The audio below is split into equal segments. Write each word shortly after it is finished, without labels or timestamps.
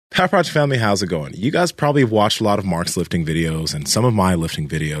Power Project family, how's it going? You guys probably have watched a lot of Mark's lifting videos and some of my lifting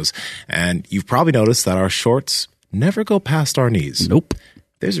videos, and you've probably noticed that our shorts never go past our knees. Nope.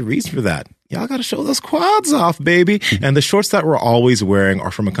 There's a reason for that. Y'all got to show those quads off, baby. And the shorts that we're always wearing are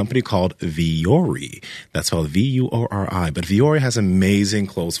from a company called Vuori. That's spelled V-U-O-R-I. But Vuori has amazing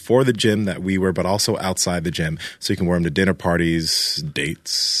clothes for the gym that we wear, but also outside the gym. So you can wear them to dinner parties,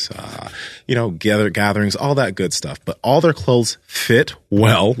 dates, gatherings, all that good stuff. But all their clothes fit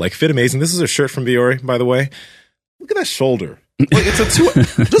well, fit amazing. This is a shirt from Vuori, by the way. Look at that shoulder. It's a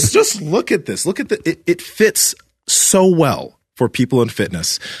just look at this. Look at it fits so well for people in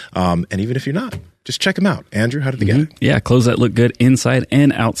fitness. And even if you're not, just check them out. Andrew, how did they get it? Yeah, clothes that look good inside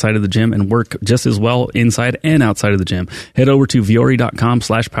and outside of the gym and work just as well inside and outside of the gym. Head over to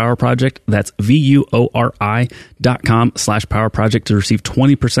vuori.com/powerproject. That's VUORI.com/powerproject to receive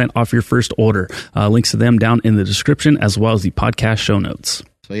 20% off your first order. Links to them down in the description as well as the podcast show notes.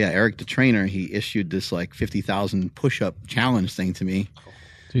 So yeah, Eric the trainer, he issued this 50,000 push-up challenge thing to me.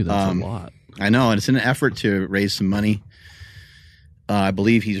 Dude, that's a lot. I know, and it's in an effort to raise some money. I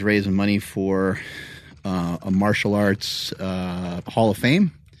believe he's raising money for a martial arts Hall of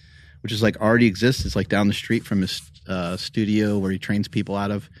Fame, which is already exists. It's down the street from his studio where he trains people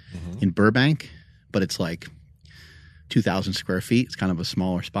out of in Burbank, but it's 2,000 square feet. It's kind of a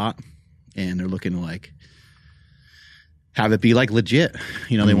smaller spot, and they're looking to have it be legit.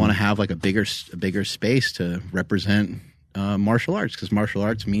 They want to have a bigger space to represent martial arts, because martial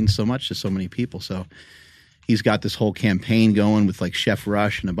arts means so much to so many people. So he's got this whole campaign going with Chef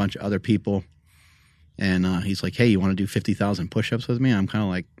Rush and a bunch of other people. And he's like, hey, you want to do 50,000 push-ups with me? I'm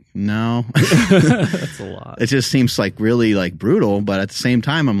kind of no. That's a lot. It just seems really brutal. But at the same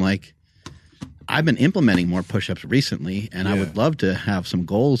time, I'm I've been implementing more push-ups recently, and I would love to have some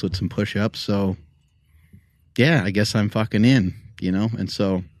goals with some push-ups. So yeah, I guess I'm fucking in, And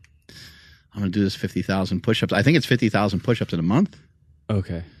so I'm going to do this 50,000 push-ups. I think it's 50,000 push-ups in a month.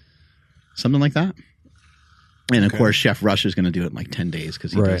 Okay. Something like that. And of course, Chef Rush is going to do it in 10 days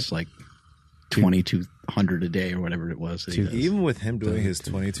because he does 2,200 a day or whatever it was. Even with him doing his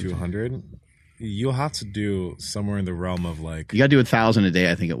 2,200, you'll have to do somewhere in the realm of you got to do 1,000 a day.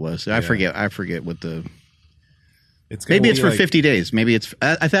 I think it was. I forget what the. Maybe it's for 50 days. Maybe it's.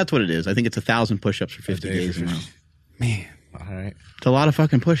 That's what it is. I think it's 1,000 push-ups for 50 days. Man, all right, it's a lot of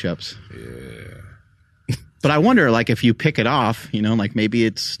fucking push-ups. Yeah. But I wonder, if you pick it off, maybe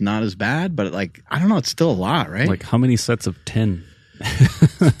it's not as bad, but I don't know, it's still a lot, right? How many sets of 10?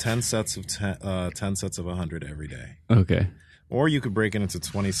 10 sets of 10 sets of 100 every day. Okay. Or you could break it into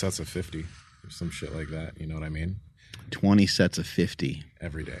 20 sets of 50 or some shit like that. You know what I mean? 20 sets of 50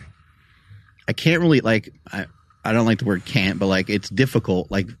 every day. I can't really I don't like the word can't, but it's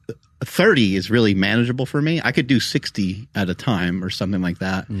difficult. 30 is really manageable for me. I could do 60 at a time or something like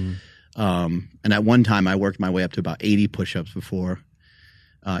that. And at one time I worked my way up to about 80 push-ups before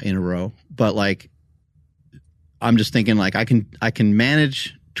in a row. But I'm just thinking I can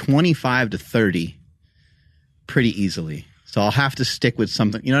manage 25 to 30 pretty easily. So I'll have to stick with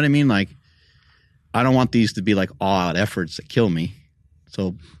something. You know what I mean? I don't want these to be all-out efforts that kill me.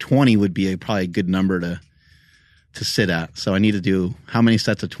 So 20 would be probably a good number to sit at. So I need to do how many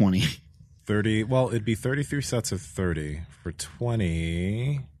sets of 20? 30. Well, it'd be 33 sets of 30 for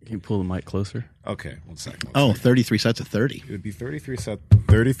 20. Can you pull the mic closer? Okay, one second. 33 sets of 30. It would be 33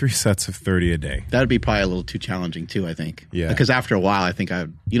 sets of 30 a day. That would be probably a little too challenging too, I think. Yeah. Because after a while, I think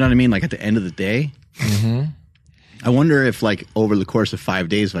you know what I mean? At the end of the day. Mm-hmm. I wonder if over the course of 5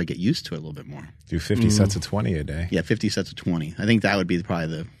 days, if I get used to it a little bit more. Do 50 sets of 20 a day. Yeah, 50 sets of 20. I think that would be probably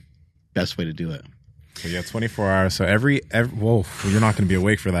the best way to do it. So you have 24 hours. So every whoa, you're not going to be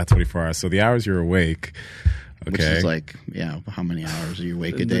awake for that 24 hours. So the hours you're awake, okay. Which is how many hours are you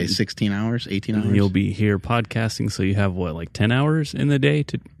awake a day? 16 hours? 18 hours? And you'll be here podcasting, so you have 10 hours in the day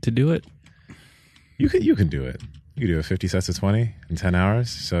to do it? You can do it. You can do it 50 sets of 20 in 10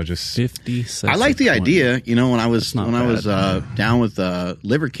 hours. So just 50 sets. I like the 20. idea. When I was down with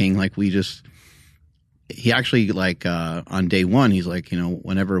Liver King, he actually on day one, he's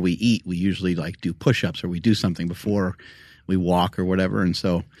whenever we eat, we usually do push-ups or we do something before we walk or whatever. And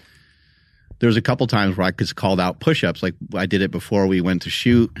so there's a couple times where I just called out push-ups. I did it before we went to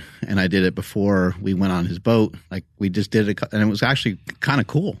shoot, and I did it before we went on his boat. We just did it, and it was actually kind of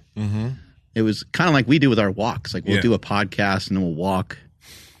cool. Mm-hmm. It was kind of like we do with our walks. We'll do a podcast and then we'll walk.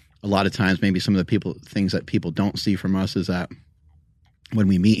 A lot of times, maybe some of the things that people don't see from us is that when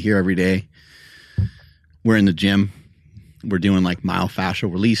we meet here every day, we're in the gym. We're doing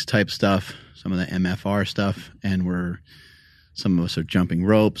myofascial release type stuff, some of the MFR stuff, and some of us are jumping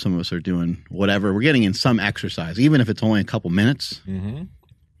rope, some of us are doing whatever. We're getting in some exercise, even if it's only a couple minutes. Mm-hmm.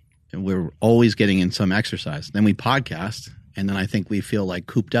 we're always getting in some exercise. Then we podcast, and then I think we feel like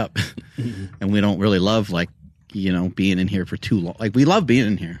cooped up, and we don't really love like, you know, being in here for too long. Like we love being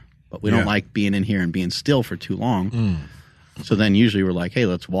in here, but we don't like being in here and being still for too long. So then usually we're like, hey,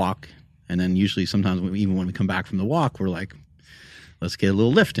 let's walk. And then usually sometimes even when we come back from the walk, we're like, let's get a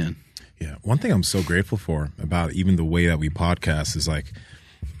little lift in. Yeah. One thing I'm so grateful for about even the way that we podcast is like,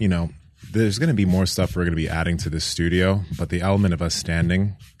 you know, there's going to be more stuff we're going to be adding to this studio, but the element of us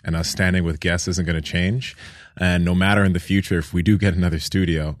standing and us standing with guests isn't going to change. And no matter in the future, if we do get another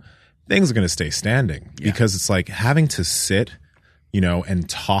studio, things are going to stay standing because it's like having to sit, you know, and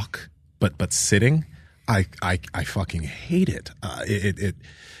talk, but sitting, I fucking hate it.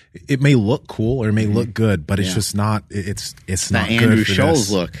 It may look cool or it may look good, but it's just not. It's not good Andrew for Scholl's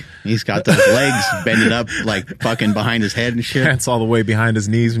this. look. He's got those legs bended up like fucking behind his head and shit. Pants all the way behind his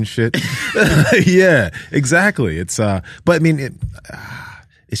knees and shit. Yeah, exactly. It's but I mean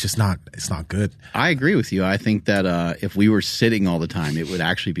it's just not. It's not good. I agree with you. I think that if we were sitting all the time, it would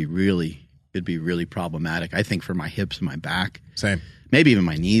actually be really problematic. I think for my hips and my back, Same. maybe even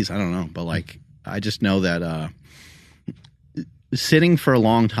my knees. I don't know, but like I just know that. Sitting for a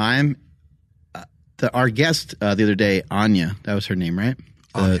long time, our guest the other day, Anya, that was her name, right?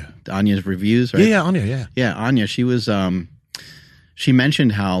 Anya's reviews, right? Yeah, Anya, yeah, Anya. She was, she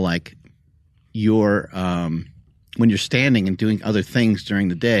mentioned how like you're when you're standing and doing other things during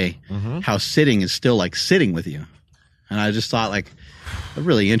the day, how sitting is still like sitting with you, and I just thought like a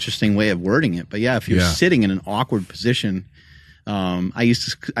really interesting way of wording it. But yeah, if you're sitting in an awkward position. I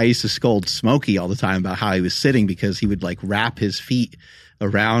used to scold Smokey all the time about how he was sitting because he would like wrap his feet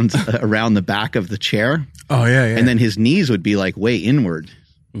around the back of the chair. Oh yeah. And then his knees would be like way inward.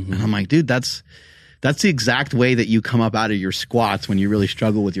 And I'm like, dude, that's the exact way that you come up out of your squats when you really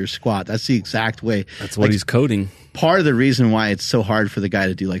struggle with your squat. That's the exact way. That's what he's coding. Part of the reason why it's so hard for the guy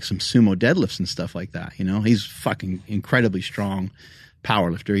to do like some sumo deadlifts and stuff like that, you know, he's fucking incredibly strong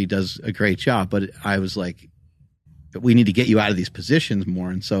powerlifter. He does a great job. But I was like, we need to get you out of these positions more.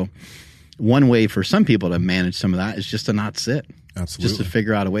 And so one way for some people to manage some of that is just to not sit. Absolutely. Just to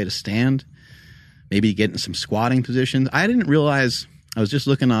figure out a way to stand, maybe get in some squatting positions. I didn't realize, I was just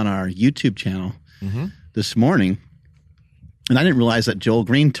looking on our YouTube channel this morning, and I didn't realize that Joel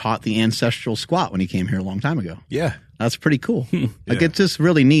Green taught the ancestral squat when he came here a long time ago. Yeah. That's pretty cool. Like it's just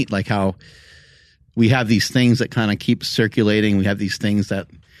really neat, like how we have these things that kind of keep circulating. We have these things that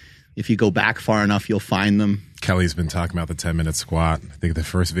if you go back far enough, you'll find them. Kelly's been talking about the 10-minute squat. I think the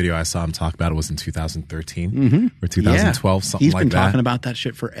first video I saw him talk about it was in 2013 or 2012, something like that. He's been talking about that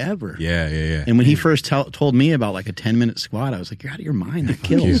shit forever. Yeah. And when he first told me about like a 10-minute squat, I was like, you're out of your mind. That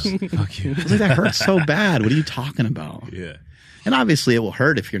kills. Fuck you. I was like, that hurts so bad. What are you talking about? Yeah. And obviously it will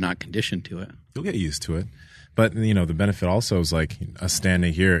hurt if you're not conditioned to it. You'll get used to it. But, you know, the benefit also is like us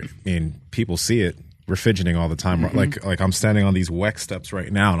standing here, I mean, people see it. We're fidgeting all the time. Like I'm standing on these WEC steps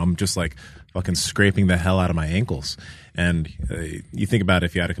right now, and I'm just like fucking scraping the hell out of my ankles. And you think about it,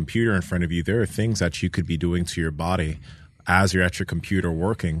 if you had a computer in front of you, there are things that you could be doing to your body as you're at your computer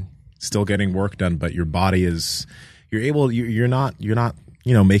working, still getting work done, but your body is, you're not, you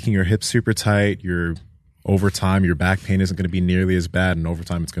know, making your hips super tight. Over time, your back pain isn't going to be nearly as bad, and over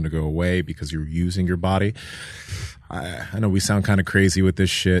time it's going to go away because you're using your body. I know we sound kind of crazy with this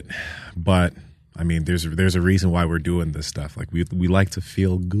shit, but I mean, there's a reason why we're doing this stuff. Like we like to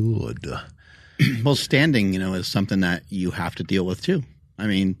feel good. Well, standing, you know, is something that you have to deal with too. I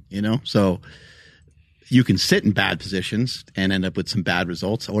mean, you know, so you can sit in bad positions and end up with some bad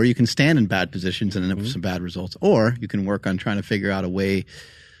results, or you can stand in bad positions and end up with some bad results, or you can work on trying to figure out a way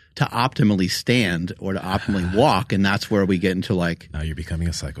to optimally stand or to optimally walk, and that's where we get into like, now you're becoming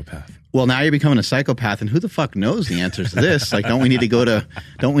a psychopath. Well, now you're becoming a psychopath, and who the fuck knows the answers to this? Like, don't we need to go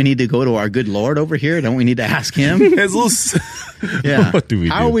to our good Lord over here? Don't we need to ask him? Yeah. What do we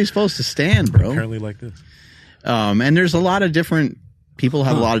do? How are we supposed to stand, bro? Apparently like this. And there's a lot of different people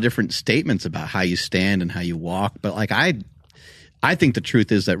have a lot of different statements about how you stand and how you walk, but like I think the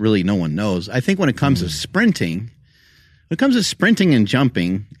truth is that really no one knows. I think when it comes to sprinting, and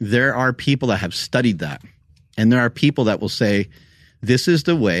jumping, there are people that have studied that. And there are people that will say, this is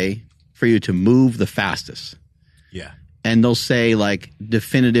the way for you to move the fastest. Yeah. And they'll say, like,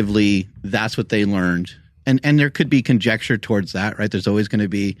 definitively, that's what they learned. And there could be conjecture towards that, right? There's always going to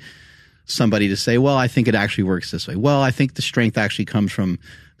be somebody to say, well, I think it actually works this way. Well, I think the strength actually comes from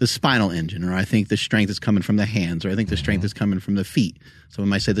the spinal engine, or I think the strength is coming from the hands, or I think the strength is coming from the feet. Someone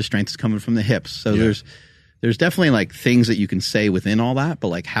might say the strength is coming from the hips. So there's definitely like things that you can say within all that, but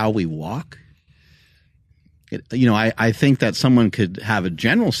like how we walk, I think that someone could have a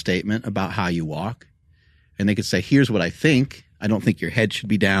general statement about how you walk, and they could say, here's what I think I don't think your head should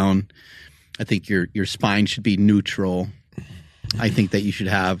be down. I think your spine should be neutral. I think that you should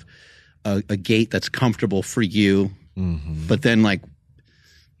have a gait that's comfortable for you. Mm-hmm. But then, like,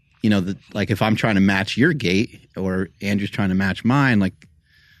 you know, like if I'm trying to match your gait or Andrew's trying to match mine, like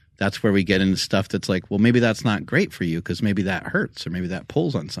that's where we get into stuff that's like, well, maybe that's not great for you because maybe that hurts or maybe that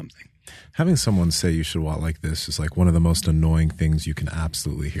pulls on something. Having someone say you should walk like this is like one of the most annoying things you can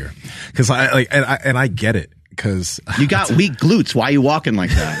absolutely hear. Because I get it. Because you got weak glutes. Why are you walking like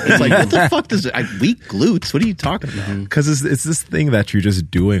that? It's like, what the fuck does weak glutes? What are you talking about? Because it's this thing that you're just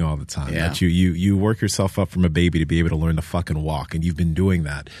doing all the time. Yeah. That you work yourself up from a baby to be able to learn to fucking walk, and you've been doing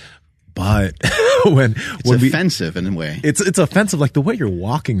that. But when offensive in a way, it's offensive. Like the way you're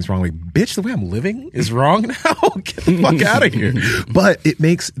walking is wrong. Like, bitch, the way I'm living is wrong now. Get the fuck out of here. But it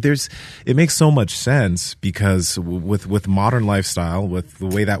makes so much sense because with modern lifestyle, with the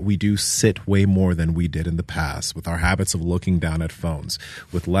way that we do sit way more than we did in the past, with our habits of looking down at phones,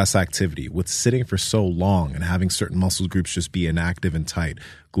 with less activity, with sitting for so long and having certain muscle groups just be inactive and tight,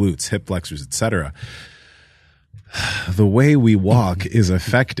 glutes, hip flexors, etc. The way we walk is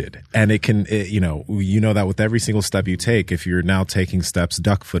affected, and it can, you know that with every single step you take, if you're now taking steps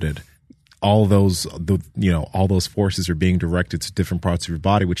duck-footed, all those forces are being directed to different parts of your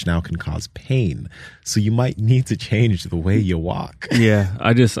body, which now can cause pain. So you might need to change the way you walk. Yeah,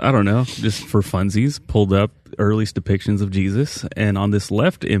 I don't know, just for funsies, pulled up earliest depictions of Jesus, and on this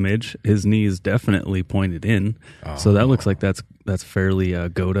left image, his knee is definitely pointed in. Oh. So that looks like that's fairly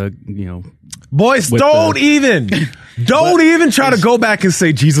Goda, you know. Boys, don't even try to go back and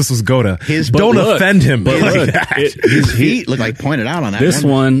say Jesus was Goda. Don't offend him. But like look, his feet look like pointed out on that. This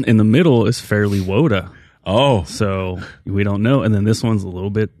one in the middle is fairly Woda. Oh, so we don't know. And then this one's a little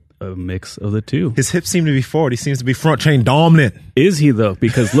bit a mix of the two. His hips seem to be forward. He seems to be front chain dominant. Is he though?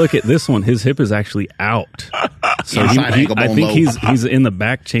 Because look at this one. His hip is actually out. So I think he's in the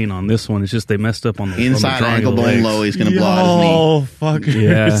back chain on this one. It's just they messed up on the inside ankle bone low. He's going to blow out his knee. Oh,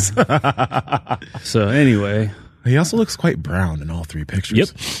 fuckers. Yeah. So anyway, he also looks quite brown in all three pictures. Yep.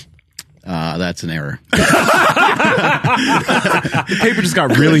 That's an error. The paper just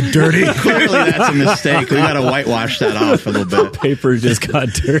got really dirty. Clearly, that's a mistake. We got to whitewash that off a little bit. The paper just got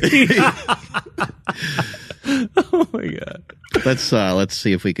dirty. Oh my god. Let's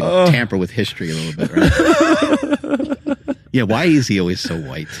see if we can tamper with history a little bit. Right? Yeah. Why is he always so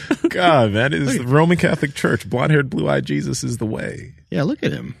white? God, that is the Roman Catholic Church. Blonde-haired, blue-eyed Jesus is the way. Yeah. Look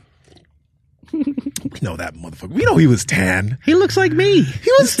at him. We know that motherfucker. We know he was tan. He looks like me.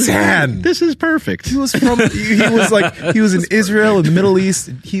 He was tan. This is perfect. He was from. He was in Israel in the Middle East.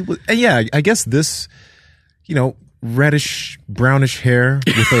 He was, and yeah, I guess this, reddish, brownish hair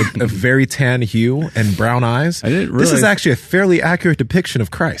with a very tan hue and brown eyes. I didn't realize. This is actually a fairly accurate depiction of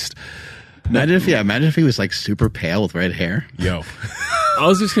Christ. Imagine if he was like super pale with red hair. Yo, I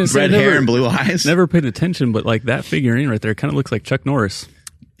was just gonna say red hair and blue eyes. Never paid attention, but like that figurine right there kind of looks like Chuck Norris.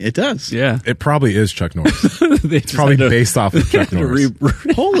 It does. Yeah. It probably is Chuck Norris. It's probably based off of Chuck Norris.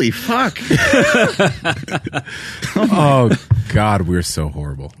 Holy fuck. Oh, God, we're so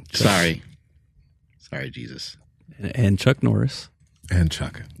horrible. Sorry, Jesus. And Chuck Norris. And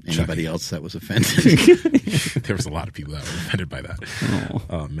Chuck. Anybody else that was offended? There was a lot of people that were offended by that.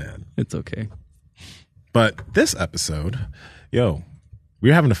 Oh, man. It's okay. But this episode, we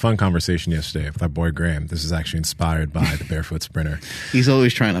were having a fun conversation yesterday with our boy Graham. This is actually inspired by the Barefoot Sprinter. He's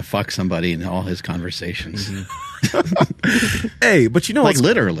always trying to fuck somebody in all his conversations. Mm-hmm. Hey, but like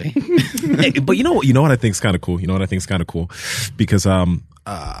literally. Hey, but you know what I think is kind of cool? Because I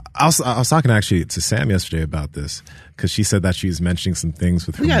was talking actually to Sam yesterday about this because she said that she was mentioning some things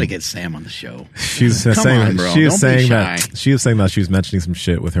with her. We got to get Sam on the show. She was saying that she was mentioning some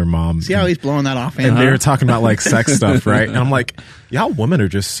shit with her mom. See how he's blowing that off? And they were talking about like sex stuff, right? And I'm like, y'all women are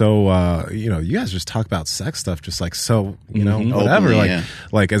just so you guys just talk about sex stuff just like so, whatever. Openly,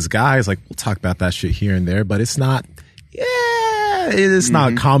 like as guys, like we'll talk about that shit here and there, but it's not it's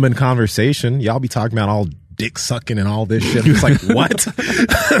not common conversation. Y'all be talking about all dick sucking and all this shit. It's like, what?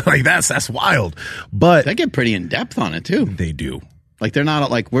 Like that's wild. But they get pretty in depth on it too. They do. Like they're not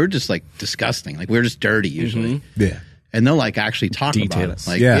like we're just like disgusting. Like we're just dirty usually. Mm-hmm. Yeah. And they'll like actually talk Details.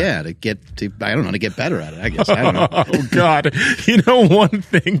 about it. Like, to get better at it, I guess. I don't know. Oh God. One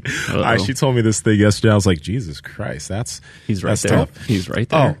thing she told me this thing yesterday. I was like, Jesus Christ, he's right that's there. Tough. He's right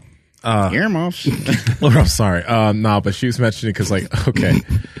there. Earmuffs. I'm sorry. No, but she was mentioning because like, okay,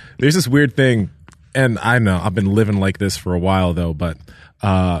 there's this weird thing. And I know I've been living like this for a while though, but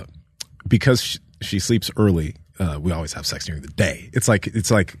because she sleeps early, we always have sex during the day. It's like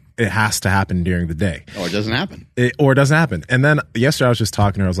it has to happen during the day, or it doesn't happen. And then yesterday I was just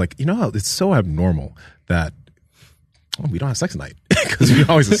talking to her. I was like, it's so abnormal that oh, we don't have sex at night because we're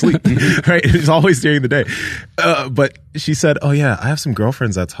always asleep, right? It's always during the day. But she said, oh yeah, I have some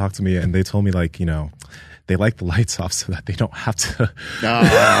girlfriends that talk to me and they told me like, they like the lights off so that they don't have to.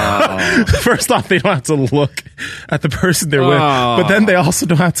 First off, they don't have to look at the person they're with, but then they also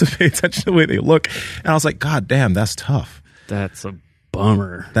don't have to pay attention to the way they look. And I was like, God damn, that's tough. That's a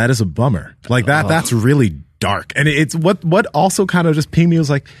bummer. That is a bummer. Like that's really dark. And it's what also kind of just pinged me was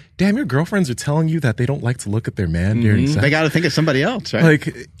like, damn, your girlfriends are telling you that they don't like to look at their man during sex. They got to think of somebody else, right?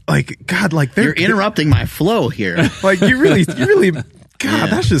 Like God, like you're interrupting my flow here. Like you really, God,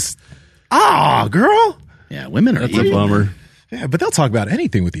 that's just girl. Yeah, women are That's a bummer. Yeah, but they'll talk about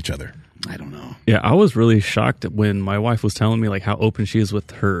anything with each other. I don't know. Yeah, I was really shocked when my wife was telling me like how open she is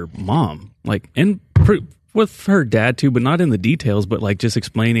with her mom, like and with her dad too, but not in the details, but like just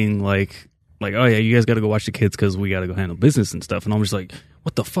explaining like oh yeah, you guys got to go watch the kids because we got to go handle business and stuff. And I'm just like,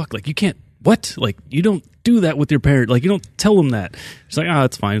 what the fuck? Like you can't. What? Like you don't do that with your parent. Like you don't tell them that. She's like,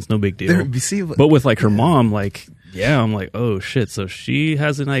 it's fine. It's no big deal. But with like her mom, like. Yeah, I'm like, oh shit. So she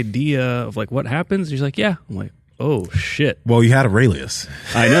has an idea of like what happens. She's like, yeah. I'm like, oh shit. Well, you had Aurelius.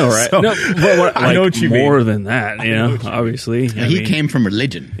 I know, right? So, no, but like, I know what you mean. More than that, obviously. He came from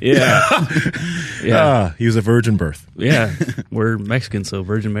religion. Yeah, yeah. He was a virgin birth. Yeah, we're Mexican, so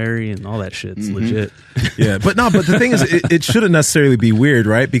Virgin Mary and all that shit's legit. Yeah, but the thing is, it shouldn't necessarily be weird,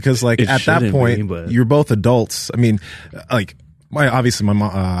 right? Because like at that point, you're both adults. I mean, like. My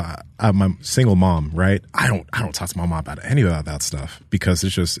mom, my single mom, right? I don't talk to my mom about any of that stuff because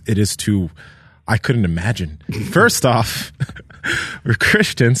it is too. I couldn't imagine. First off, we're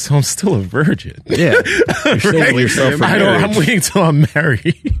Christians, so I'm still a virgin. Yeah, you're saving yourself for marriage. I'm waiting till I'm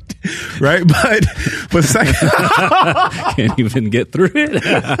married, right? But second, can't even get through it.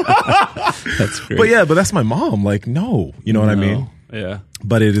 That's great. But that's my mom. Like, no, you know what I mean? Yeah.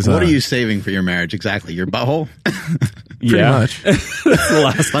 But it is. What are you saving for your marriage exactly? Your butthole? Pretty much. That's the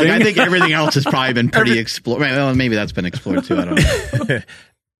last thing. I think everything else has probably been pretty explored. Well, maybe that's been explored too. I don't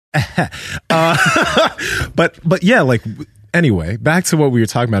know. But yeah, like anyway, back to what we were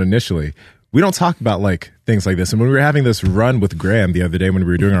talking about initially. We don't talk about like things like this. And when we were having this run with Graham the other day when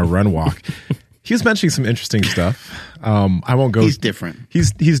we were doing our run walk, he was mentioning some interesting stuff. I won't go. He's different.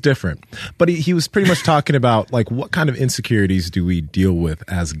 He's different, but he was pretty much talking about like what kind of insecurities do we deal with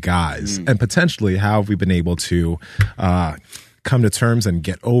as guys, and potentially how have we been able to come to terms and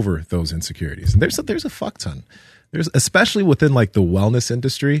get over those insecurities. And there's a fuck ton. There's especially within like the wellness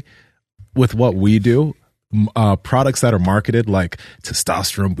industry with what we do. Products that are marketed like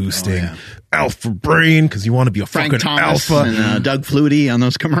testosterone boosting, alpha brain because you want to be a Frank fucking Thomas alpha. And Doug Flutie on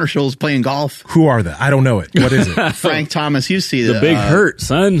those commercials playing golf. Who are they? I don't know it. What is it? Frank Thomas. You see the big hurt,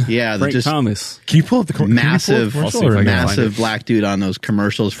 son. Yeah, Frank Thomas. Can you pull up the massive massive black dude on those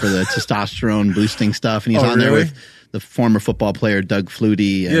commercials for the testosterone boosting stuff, and he's on there with the former football player Doug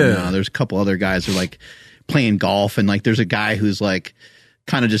Flutie, and there's a couple other guys who are like playing golf, and like there's a guy who's like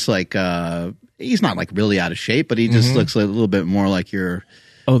kind of just like. He's not like really out of shape, but he just looks a little bit more like you're.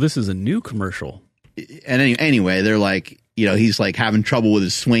 Oh, this is a new commercial. And anyway, they're like, he's like having trouble with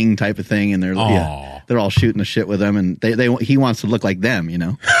his swing type of thing, and they're all shooting the shit with him, and he wants to look like them,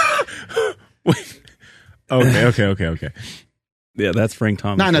 Wait. Okay. Yeah, that's Frank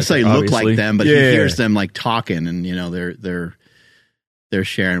Thomas. Not necessarily look like them, but he hears them like talking, and they're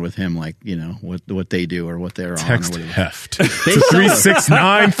sharing with him like what they do or what they're text on. Text heft to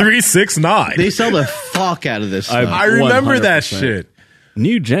 369. They sell the fuck out of this stuff. I remember 100%. That shit.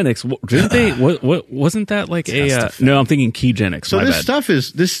 Nugenics, didn't they? What wasn't that like no, I'm thinking Keygenics. So this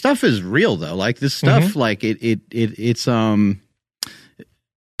stuff is real though. Like this stuff, like it's I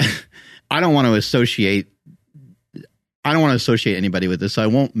don't want to associate anybody with this, so I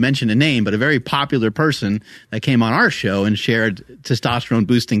won't mention a name, but a very popular person that came on our show and shared testosterone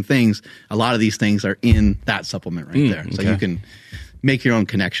boosting things. A lot of these things are in that supplement right there. So you can make your own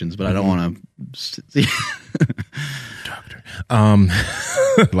connections, but I don't want to. Doctor.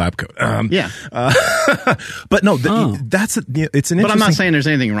 Lab coat. But no, it's an interesting. But I'm not saying there's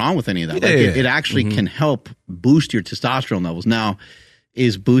anything wrong with any of that. It actually can help boost your testosterone levels. Now,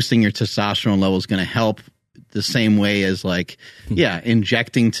 is boosting your testosterone levels going to help the same way as like,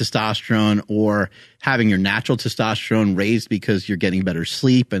 injecting testosterone or having your natural testosterone raised because you're getting better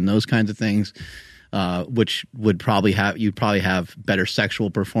sleep and those kinds of things, which would probably have better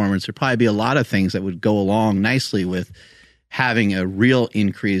sexual performance. There'd probably be a lot of things that would go along nicely with having a real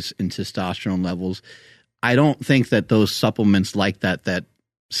increase in testosterone levels. I don't think that those supplements like that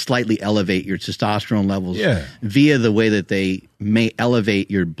slightly elevate your testosterone levels via the way that they may elevate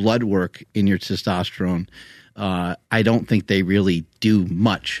your blood work in your testosterone. I don't think they really do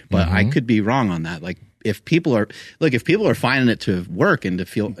much, but I could be wrong on that. Like if people are finding it to work and they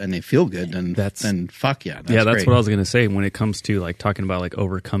feel good, then fuck yeah. That's great. what I was going to say when it comes to like talking about like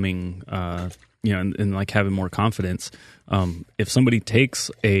overcoming, and like having more confidence. If somebody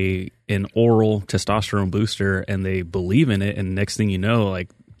takes an oral testosterone booster and they believe in it, and next thing you know, like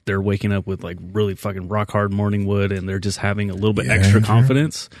they're waking up with like really fucking rock hard morning wood, and they're just having a little bit extra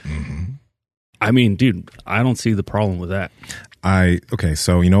confidence. Mm-hmm. I mean, dude, I don't see the problem with that. Okay,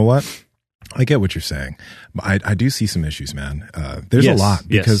 so you know what? I get what you're saying. I do see some issues, man. There's a lot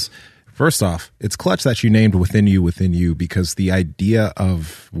because first off, it's clutch that you named within you, because the idea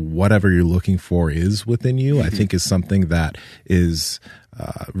of whatever you're looking for is within you, I think is something that is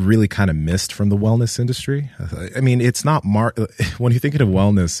really kind of missed from the wellness industry. I mean, it's not when you're thinking of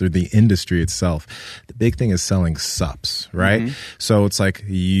wellness or the industry itself, the big thing is selling sups, right? Mm-hmm. So it's like,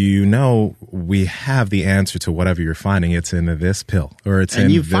 we have the answer to whatever you're finding. It's in this pill or it's in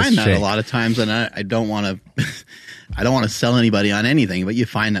this shake. And you find that a lot of times, and I don't want to I don't want to sell anybody on anything, but you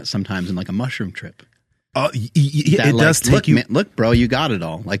find that sometimes in like a mushroom trip. It does take you. Look, bro, you got it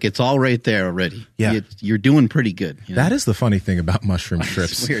all. Like it's all right there already. Yeah, you're doing pretty good. You know? That is the funny thing about mushroom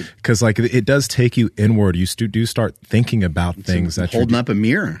trips. It's weird because like it does take you inward. You do start thinking about things that holding up a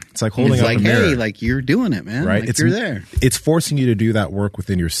mirror. It's like holding up a mirror. Hey, like you're doing it, man. Right? Like you're there. It's forcing you to do that work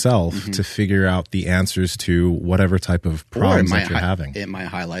within yourself to figure out the answers to whatever type of problems that you're having. It might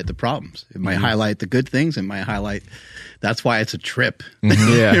highlight the problems. It might highlight the good things. It might highlight. That's why it's a trip.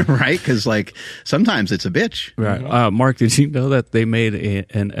 Yeah. Right? Because like sometimes it's a bitch. Right. Mark, did you know that they made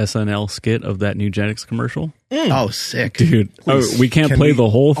an SNL skit of that Nugenics commercial? Oh, sick. Dude. We can't play the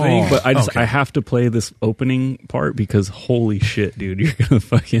whole thing, but I have to play this opening part because holy shit, dude, you're going to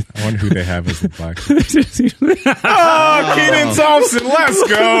fucking... I wonder who they have as the black. Kenan Thompson, let's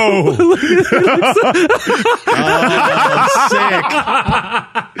go. Sick.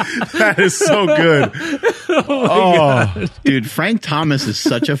 That is so good. Oh, dude, Frank Thomas is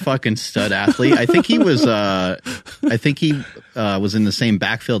such a fucking stud athlete. I think he was in the same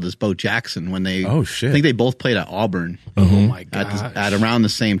backfield as Bo Jackson when they. Oh shit! I think they both played at Auburn. Oh my god! At around the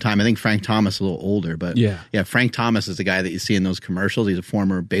same time. I think Frank Thomas a little older, but yeah. Frank Thomas is the guy that you see in those commercials. He's a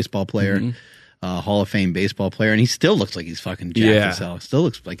former baseball player, Hall of Fame baseball player, and he still looks like he's fucking jacked as hell. Still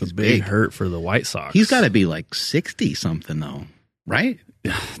looks like he's big. Hurt for the White Sox. He's got to be like 60 something though, right?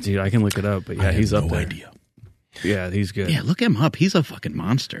 Dude, I can look it up, but yeah, he's up there. Idea. Yeah, he's good. Yeah, look him up. He's a fucking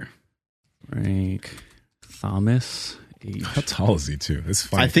monster. Frank Thomas. How tall is he too? It's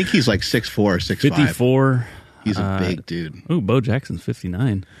funny. I think he's like 6'4" or 6'5". 54. He's a big dude. Oh, Bo Jackson's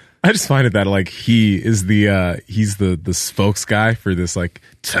 59. I just find it that like he is he's the spokes guy for this like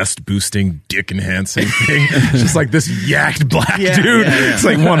test boosting dick enhancing thing. Just like this yacked black dude. Yeah. It's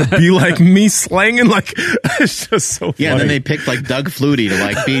like want to be like me slanging like it's just so funny. Yeah, and then they picked like Doug Flutie to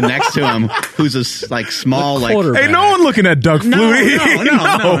like be next to him, who's a like small like. Hey, no one looking at Doug Flutie.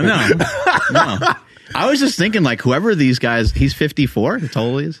 No. I was just thinking, like, whoever these guys, he's 54, he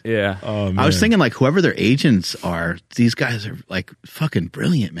totally is. Yeah. I was thinking, like, whoever their agents are, these guys are, like, fucking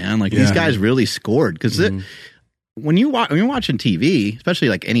brilliant, man. Like, these guys really scored. Because when you're watching TV, especially,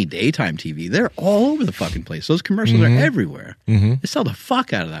 like, any daytime TV, they're all over the fucking place. Those commercials are everywhere. They sell the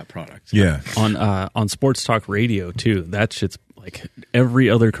fuck out of that product. Yeah. On sports talk radio, too, that shit's like every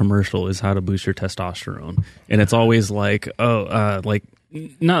other commercial is how to boost your testosterone. And it's always like, like,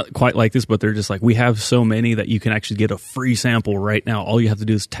 not quite like this, but they're just like, we have so many that you can actually get a free sample right now. All you have to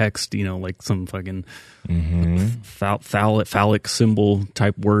do is text, like some fucking phallic symbol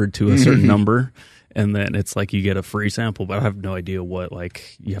type word to a certain number. And then it's like you get a free sample, but I have no idea what,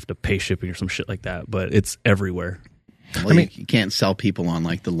 like you have to pay shipping or some shit like that, but it's everywhere. Well, you can't sell people on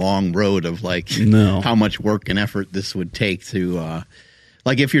like the long road of like how much work and effort this would take to,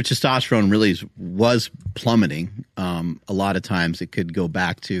 like if your testosterone really was plummeting, a lot of times it could go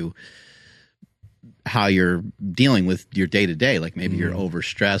back to how you're dealing with your day to day. Like maybe you're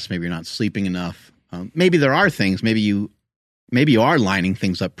overstressed, maybe you're not sleeping enough. Maybe there are things. Maybe you are lining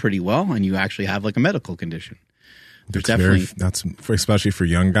things up pretty well, and you actually have like a medical condition. There's definitely that's especially for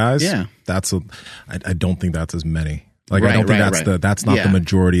young guys. Yeah, I don't think that's as many. Like I don't think that's not the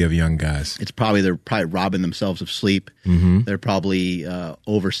majority of young guys. They're probably robbing themselves of sleep. They're probably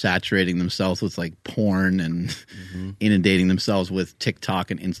oversaturating themselves with like porn and inundating themselves with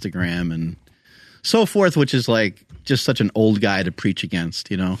TikTok and Instagram and so forth, which is like just such an old guy to preach against.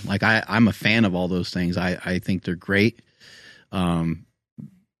 Like I'm a fan of all those things. I think they're great.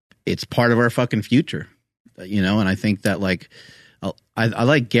 It's part of our fucking future, and I think that like. I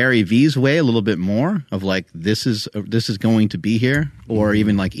like Gary V's way a little bit more of like this is going to be here, or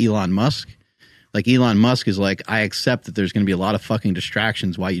even like Elon Musk. Like Elon Musk is like, I accept that there's going to be a lot of fucking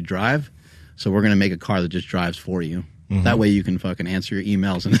distractions while you drive, So we're going to make a car that just drives for you. That way you can fucking answer your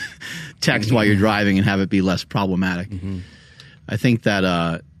emails and text while you're driving and have it be less problematic. I think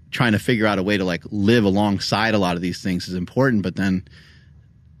that trying to figure out a way to like live alongside a lot of these things is important, but then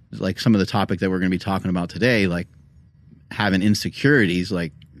like some of the topic that we're going to be talking about today, like having insecurities,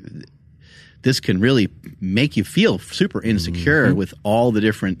 like this can really make you feel super insecure with all the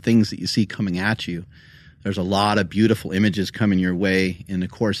different things that you see coming at you. There's a lot of beautiful images coming your way in the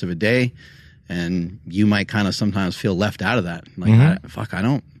course of a day, and you might kind of sometimes feel left out of that. Like, I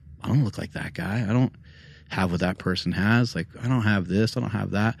don't look like that guy. I don't have what that person has. Like, I don't have this. I don't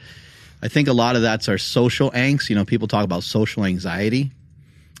have that. I think a lot of that's our social angst. You know, people talk about social anxiety,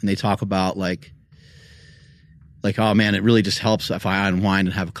 and they talk about like, oh man, it really just helps if I unwind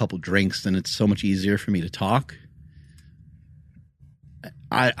and have a couple drinks, then it's so much easier for me to talk.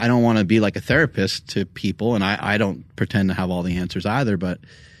 I don't want to be like a therapist to people, and I don't pretend to have all the answers either, but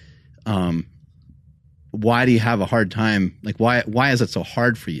why do you have a hard time? Like, why is it so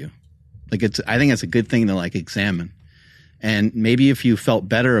hard for you? Like, I think it's a good thing to like examine. And maybe if you felt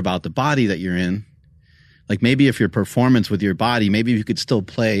better about the body that you're in, like maybe if your performance with your body, maybe you could still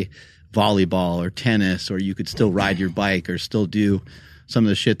play volleyball or tennis, or you could still ride your bike or still do some of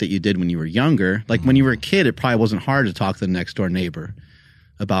the shit that you did when you were younger. Like when you were a kid, it probably wasn't hard to talk to the next door neighbor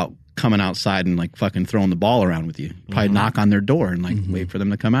about coming outside and like fucking throwing the ball around with you. Probably knock on their door and like wait for them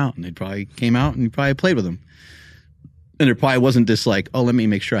to come out, and they probably came out and you probably played with them. And it probably wasn't just like, oh, let me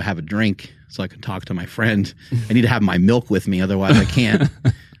make sure I have a drink so I can talk to my friend. I need to have my milk with me, otherwise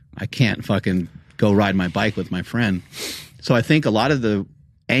I can't fucking go ride my bike with my friend. So I think a lot of the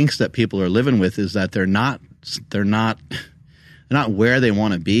angst that people are living with is that they're not where they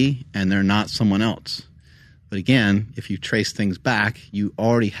want to be, and they're not someone else. But again, if you trace things back, you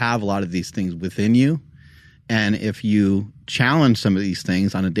already have a lot of these things within you. And if you challenge some of these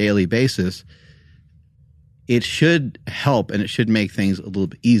things on a daily basis, it should help, and it should make things a little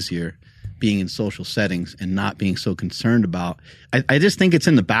bit easier being in social settings and not being so concerned about. I just think it's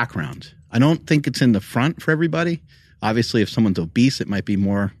in the background. I don't think it's in the front for everybody. Obviously, if someone's obese, it might be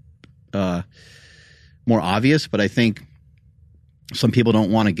more obvious. But I think some people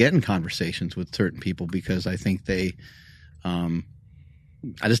don't want to get in conversations with certain people because I think I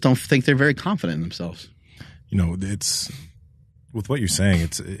just don't think they're very confident in themselves. You know, it's with what you're saying.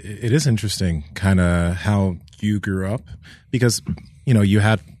 It is interesting, kind of how you grew up, because you know you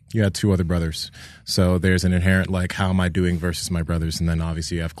had two other brothers, so there's an inherent like, how am I doing versus my brothers, and then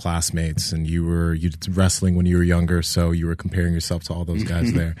obviously you have classmates, and you did wrestling when you were younger, so you were comparing yourself to all those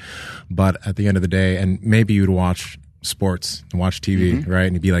guys there. But at the end of the day, and maybe you'd watch sports and watch TV, right?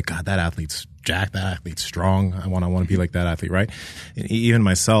 And you'd be like, God, that athlete's jacked, that athlete's strong. I want to be like that athlete, right? And even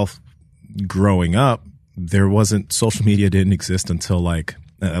myself, growing up, social media didn't exist until like,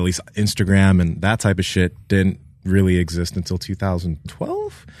 at least Instagram and that type of shit didn't really exist until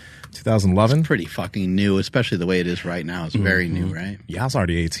 2012, 2011. It's pretty fucking new, especially the way it is right now. It's very new, right? Yeah, I was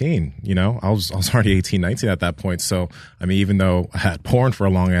already 18, you know? I was already 18, 19 at that point. So, I mean, even though I had porn for a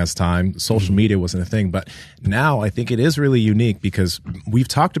long ass time, social media wasn't a thing. But now I think it is really unique, because we've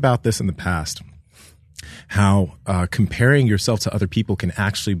talked about this in the past, how comparing yourself to other people can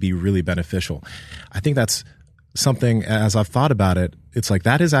actually be really beneficial. I think that's something, as I've thought about it, it's like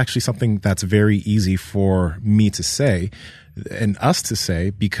that is actually something that's very easy for me to say and us to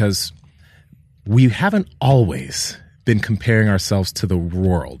say, because we haven't always been comparing ourselves to the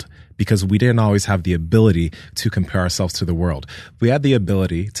world, because we didn't always have the ability to compare ourselves to the world. We had the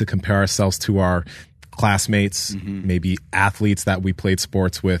ability to compare ourselves to our classmates, maybe athletes that we played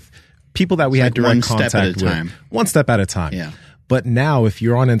sports with, people that we had direct contact with. One step at a time. Yeah. But now if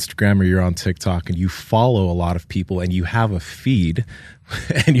you're on Instagram or you're on TikTok and you follow a lot of people and you have a feed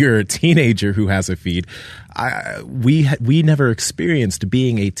and you're a teenager who has a feed, we never experienced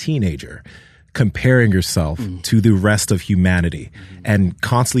being a teenager, comparing yourself to the rest of humanity and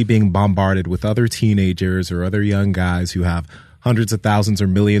constantly being bombarded with other teenagers or other young guys who have hundreds of thousands or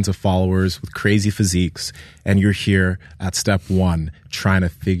millions of followers with crazy physiques, and you're here at step one trying to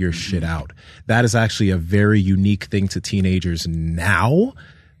figure shit out. That is actually a very unique thing to teenagers now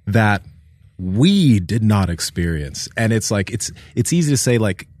that we did not experience. And it's like, it's easy to say,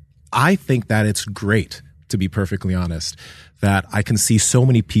 like, I think that it's great, to be perfectly honest, that I can see so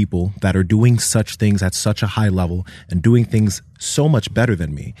many people that are doing such things at such a high level and doing things so much better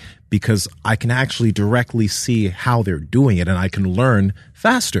than me, because I can actually directly see how they're doing it and I can learn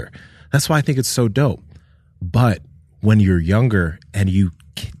faster. That's why I think it's so dope. But when you're younger and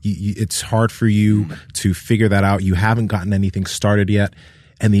it's hard for you to figure that out, you haven't gotten anything started yet,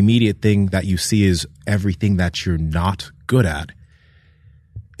 and the immediate thing that you see is everything that you're not good at,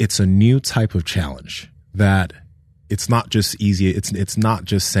 it's a new type of challenge that it's not just easy. It's not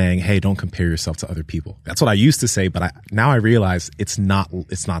just saying, hey, don't compare yourself to other people. That's what I used to say, but now I realize it's not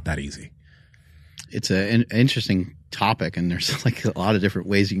that easy. It's an interesting topic, and there's like a lot of different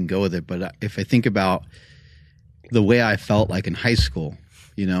ways you can go with it. But if I think about the way I felt like in high school,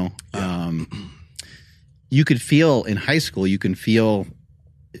 you know, you could feel in high school, you can feel,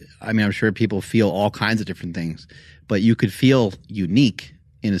 I mean, I'm sure people feel all kinds of different things, but you could feel unique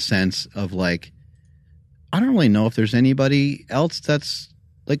in a sense of like, I don't really know if there's anybody else that's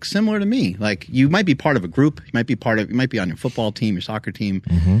like similar to me. Like you might be part of a group, you might be on your football team, your soccer team,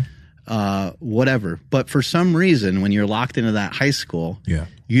 whatever. But for some reason, when you're locked into that high school,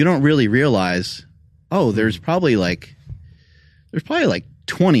 you don't really realize, oh, there's probably like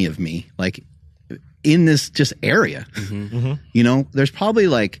 20 of me, like in this just area. You know, there's probably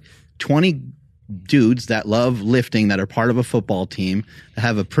like 20 dudes that love lifting, that are part of a football team, that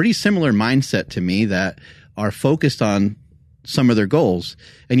have a pretty similar mindset to me, that are focused on some of their goals.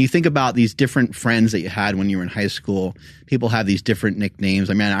 And you think about these different friends that you had when you were in high school. People have these different nicknames.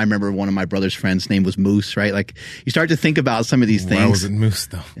 I mean, I remember one of my brother's friends' name was Moose, right? Like you start to think about some of these things. Why was it Moose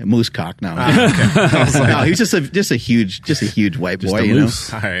though? Moose cock. No, Okay. no, he's just a huge white boy. You know?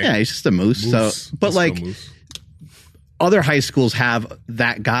 Right. Yeah, he's just a moose. So, but like other high schools have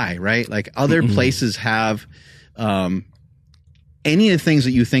that guy, right? Like other places have any of the things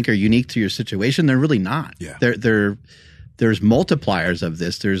that you think are unique to your situation. They're really not. Yeah. There's multipliers of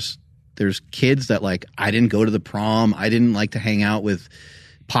this. There's kids that like, I didn't go to the prom. I didn't like to hang out with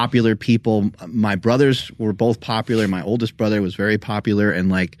popular people. My brothers were both popular. My oldest brother was very popular. And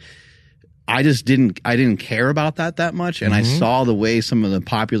like, I didn't care about that much. And I saw the way some of the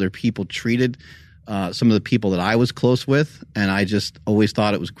popular people treated some of the people that I was close with, and I just always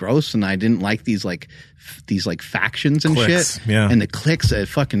thought it was gross, and I didn't like these factions and cliques, shit. Yeah. And the cliques, it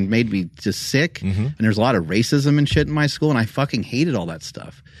fucking made me just sick. And there's a lot of racism and shit in my school, and I fucking hated all that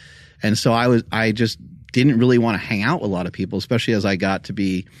stuff. And so I just didn't really want to hang out with a lot of people, especially as I got to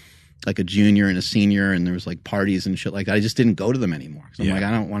be like a junior and a senior, and there was like parties and shit like that. I just didn't go to them anymore. So I'm like,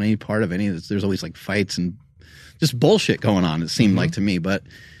 I don't want any part of any of this. There's always like fights and just bullshit going on, it seemed like to me. But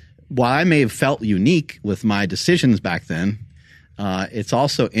while I may have felt unique with my decisions back then, it's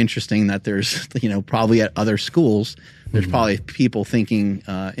also interesting that there's, you know, probably at other schools, there's probably people thinking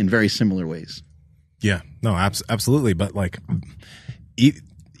in very similar ways. Yeah, no, absolutely. But like,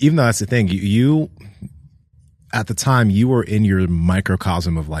 even though that's the thing, you at the time you were in your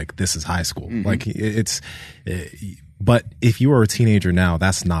microcosm of like, this is high school. Like but if you were a teenager now,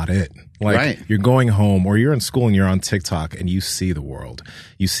 that's not it. Like you're going home or you're in school and you're on TikTok and you see the world.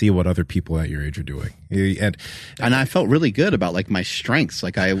 You see what other people at your age are doing. And I felt really good about like my strengths.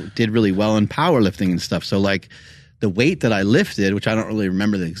 Like I did really well in powerlifting and stuff. So like the weight that I lifted, which I don't really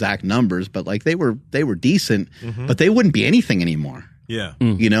remember the exact numbers, but like they were decent, but they wouldn't be anything anymore. Yeah.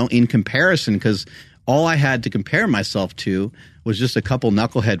 You know, in comparison, because all I had to compare myself to was just a couple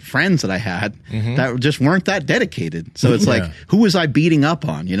knucklehead friends that I had that just weren't that dedicated. So it's like, who was I beating up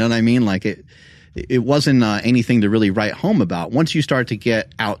on? You know what I mean? Like it wasn't anything to really write home about. Once you start to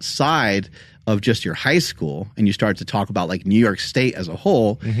get outside of just your high school and you start to talk about like New York State as a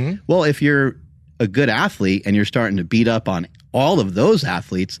whole, well, if you're a good athlete and you're starting to beat up on all of those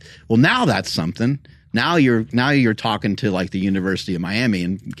athletes, well, now that's something. Now you're talking to like the University of Miami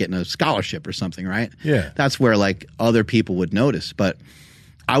and getting a scholarship or something, right? Yeah. That's where like other people would notice. But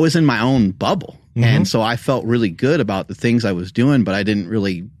I was in my own bubble. And so I felt really good about the things I was doing, but I didn't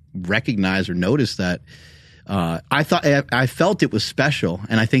really recognize or notice that. I felt it was special,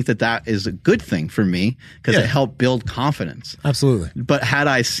 and I think that is a good thing for me because it helped build confidence. Absolutely. But had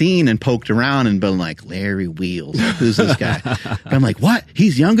I seen and poked around and been like, Larry Wheels, who's this guy? I'm like, what?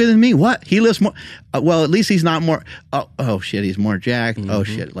 He's younger than me? What? He lifts more? Well, at least he's not more. Oh shit, he's more jacked. Oh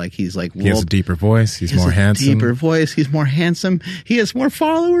shit, like he's like. He has a deeper voice. He's more handsome. Deeper voice. He's more handsome. He has more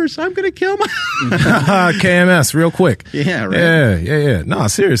followers. I'm gonna kill my KMS real quick. Yeah, right. Yeah. No,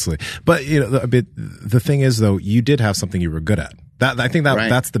 seriously. But you know, the thing is though, you did have something you were good at. I think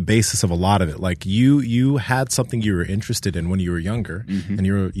that's the basis of a lot of it. Like you had something you were interested in when you were younger, and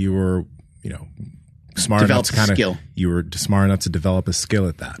you were you know smart enough to you were smart enough to develop a skill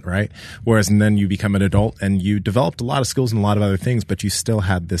at that, right? Whereas and then you become an adult and you developed a lot of skills and a lot of other things, but you still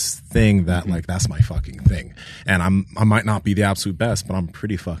had this thing that like that's my fucking thing, and I might not be the absolute best, but I'm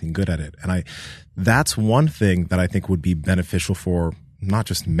pretty fucking good at it, and that's one thing that I think would be beneficial for not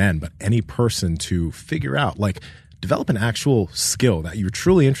just men, but any person to figure out, like develop an actual skill that you're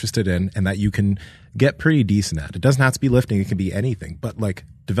truly interested in and that you can get pretty decent at. It doesn't have to be lifting. It can be anything, but like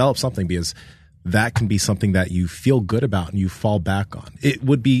develop something because that can be something that you feel good about and you fall back on.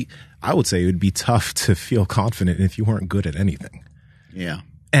 I would say it would be tough to feel confident if you weren't good at anything. Yeah.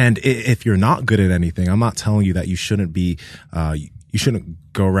 And if you're not good at anything, I'm not telling you that you shouldn't be, you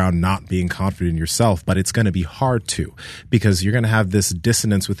shouldn't go around not being confident in yourself, but it's going to be hard to, because you're going to have this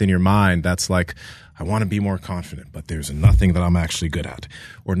dissonance within your mind that's like, I want to be more confident, but there's nothing that I'm actually good at,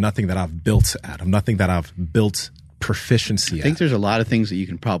 or nothing that I've built at, or nothing that I've built proficiency at. I think there's a lot of things that you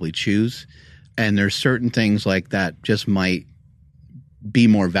can probably choose, and there's certain things like that just might be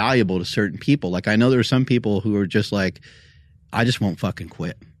more valuable to certain people. Like I know there are some people who are just like, I just won't fucking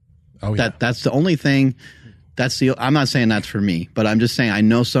quit. Oh, yeah. That's the only thing. I'm not saying that's for me, but I'm just saying I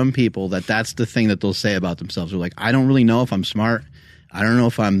know some people that's the thing that they'll say about themselves. They're like, I don't really know if I'm smart. I don't know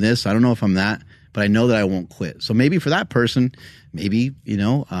if I'm this. I don't know if I'm that, but I know that I won't quit. So maybe for that person, maybe,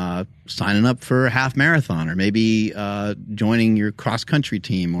 signing up for a half marathon, or maybe joining your cross country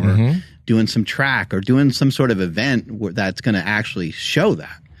team, or doing some track, or doing some sort of event that's going to actually show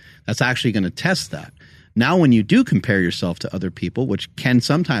that. That's actually going to test that. Now, when you do compare yourself to other people, which can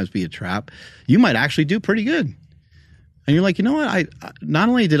sometimes be a trap, you might actually do pretty good. And you're like, you know what? Not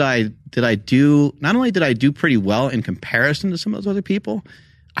only did I do pretty well in comparison to some of those other people,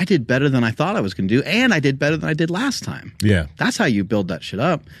 I did better than I thought I was going to do, and I did better than I did last time. Yeah, that's how you build that shit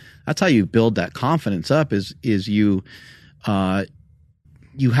up. That's how you build that confidence up. Is you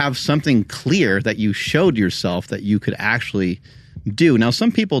have something clear that you showed yourself that you could actually do. Now,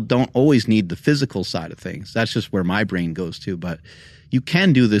 some people don't always need the physical side of things. That's just where my brain goes to. But you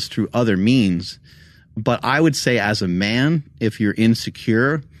can do this through other means. But I would say, as a man, if you're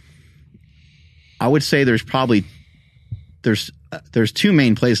insecure, I would say there's two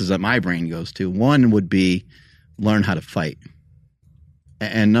main places that my brain goes to. One would be learn how to fight.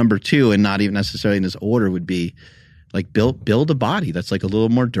 And number two, and not even necessarily in this order, would be like build a body that's like a little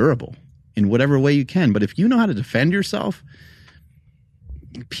more durable in whatever way you can. But if you know how to defend yourself,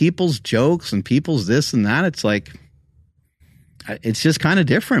 people's jokes and people's this and that, it's like, it's just kind of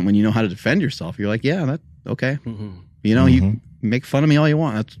different when you know how to defend yourself. You're like, yeah, that's okay. Mm-hmm. You make fun of me all you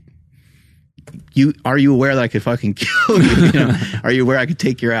want. Are you aware that I could fucking kill you? Are you aware I could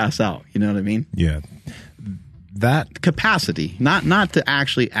take your ass out? You know what I mean? Yeah. That capacity, not to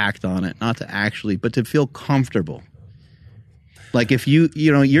actually act on it, but to feel comfortable. Like if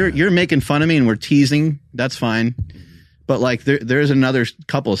you're making fun of me and we're teasing, that's fine. But like there's another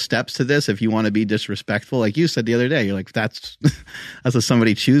couple of steps to this. If you want to be disrespectful, like you said the other day, you're like, that's what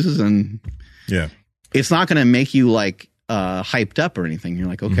somebody chooses, and yeah, it's not going to make you like hyped up or anything. You're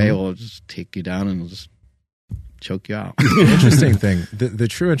like, okay, well, I'll just take you down and we'll just choke you out. The interesting thing, the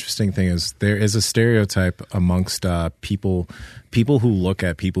true interesting thing is there is a stereotype amongst people who look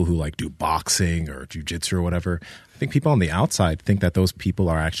at people who like do boxing or jujitsu or whatever. I think people on the outside think that those people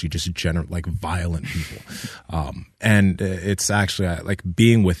are actually just like violent people. And it's actually like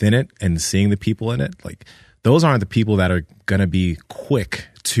being within it and seeing the people in it. Like those aren't the people that are going to be quick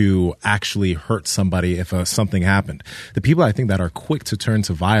to actually hurt somebody if something happened. The people I think that are quick to turn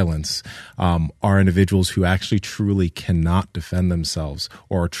to violence are individuals who actually truly cannot defend themselves,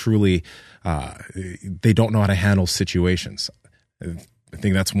 or truly they don't know how to handle situations. I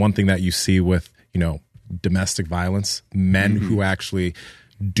think that's one thing that you see with, domestic violence, men who actually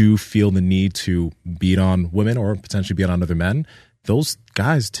do feel the need to beat on women or potentially beat on other men. Those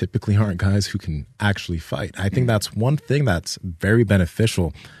guys typically aren't guys who can actually fight. I think that's one thing that's very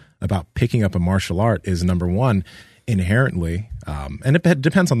beneficial about picking up a martial art is, number one, inherently, and it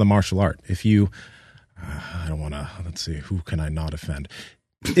depends on the martial art. If you, I don't want to, let's see, who can I not offend?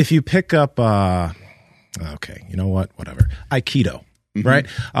 If you pick up, okay, you know what, whatever, Aikido, right?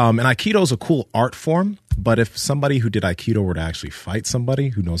 And Aikido is a cool art form, but if somebody who did Aikido were to actually fight somebody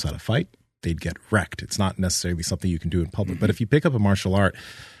who knows how to fight, they'd get wrecked. It's not necessarily something you can do in public. But if you pick up a martial art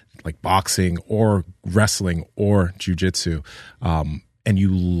like boxing or wrestling or jujitsu, and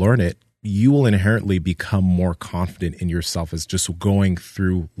you learn it, you will inherently become more confident in yourself as just going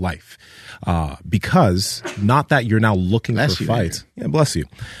through life. Because not that you're now looking for fights. Yeah, bless you.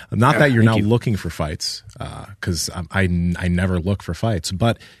 Not that you're now looking for fights, because I never look for fights.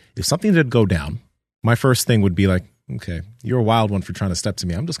 But if something did go down, my first thing would be like, okay, you're a wild one for trying to step to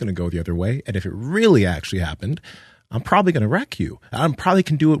me. I'm just going to go the other way. And if it really actually happened, I'm probably going to wreck you. I probably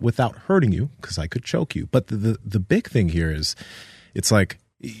can do it without hurting you because I could choke you. But the big thing here is it's like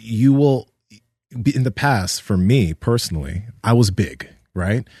you will – in the past, for me personally, I was big,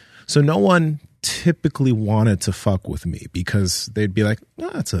 right? So no one typically wanted to fuck with me because they'd be like,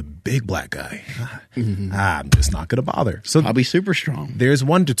 that's a big black guy. I'm just not going to bother. So I'll be super strong. There's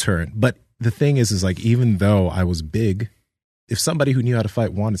one deterrent. But the thing is like even though I was big, if somebody who knew how to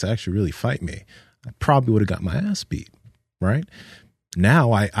fight wanted to actually really fight me, I probably would have got my ass beat, right?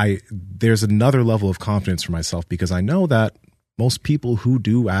 Now there's another level of confidence for myself because I know that most people who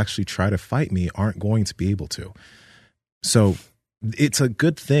do actually try to fight me aren't going to be able to. So it's a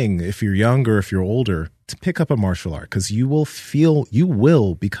good thing if you're younger, if you're older, to pick up a martial art because you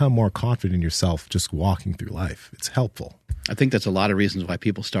will become more confident in yourself just walking through life. It's helpful. I think that's a lot of reasons why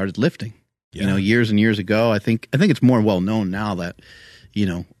people started lifting. Yeah. You know, years and years ago, I think it's more well known now that, you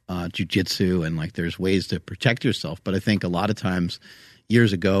know, jiu-jitsu and like there's ways to protect yourself. But I think a lot of times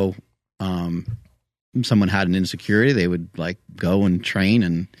years ago, someone had an insecurity, they would like go and train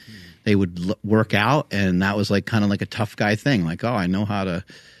and they would work out. And that was like kind of like a tough guy thing. Like, oh, I know how to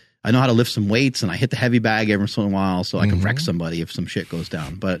lift some weights and I hit the heavy bag every once in a while so I can wreck somebody if some shit goes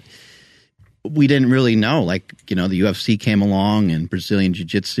down. But we didn't really know, like, you know, the UFC came along and Brazilian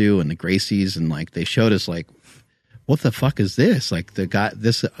Jiu-Jitsu and the Gracies and like they showed us like, what the fuck is this? Like a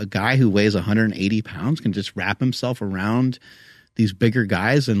guy who weighs 180 pounds can just wrap himself around these bigger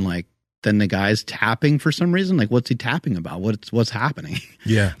guys and like, then the guy's tapping for some reason. Like, what's he tapping about? What's happening?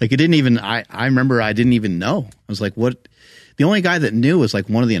 Yeah. Like it didn't even, I remember I didn't even know. I was like, what? The only guy that knew was like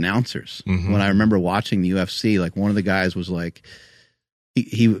one of the announcers. When I remember watching the UFC, like one of the guys was like,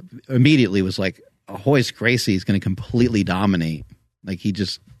 he immediately was like, Royce Gracie is going to completely dominate. Like he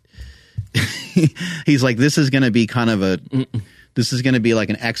just, he's like, this is going to be kind of this is going to be like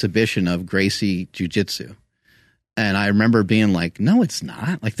an exhibition of Gracie Jiu-Jitsu. And I remember being like, no, it's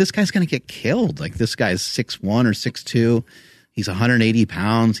not. Like this guy's going to get killed. Like this guy's 6'1" or 6'2". He's 180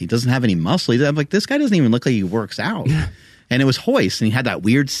 pounds. He doesn't have any muscle. I'm like, this guy doesn't even look like he works out. And it was Royce, and he had that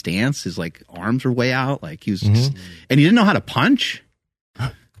weird stance. His like arms were way out. Like he was just, and he didn't know how to punch.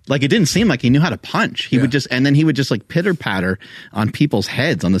 Like it didn't seem like he knew how to punch. He would just, and then he would just like pitter patter on people's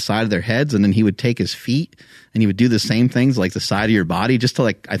heads, on the side of their heads. And then he would take his feet and he would do the same things like the side of your body just to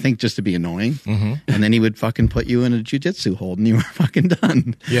like, I think just to be annoying. And then he would fucking put you in a jiu-jitsu hold and you were fucking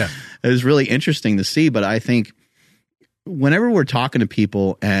done. Yeah. It was really interesting to see. But I think whenever we're talking to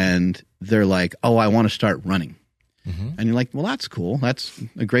people and they're like, oh, I want to start running. And you're like, well, that's cool. That's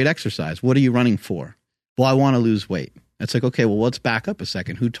a great exercise. What are you running for? Well, I want to lose weight. It's like, okay, well, let's back up a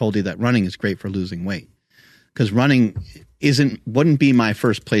second. Who told you that running is great for losing weight? Because running wouldn't be my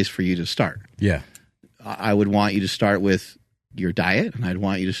first place for you to start. Yeah. I would want you to start with your diet, and I'd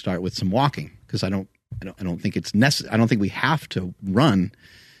want you to start with some walking because I don't think it's necessary. I don't think we have to run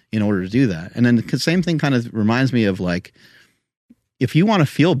in order to do that. And then the same thing kind of reminds me of like, if you want to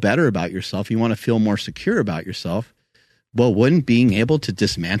feel better about yourself, you want to feel more secure about yourself. Well, wouldn't being able to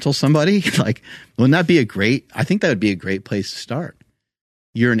dismantle somebody, like, wouldn't that be I think that would be a great place to start.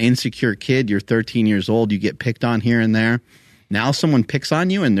 You're an insecure kid. You're 13 years old. You get picked on here and there. Now someone picks on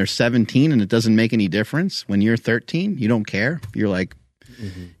you and they're 17 and it doesn't make any difference. When you're 13, you don't care. You're like,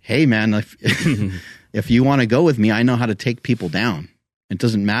 hey man, if you want to go with me, I know how to take people down. It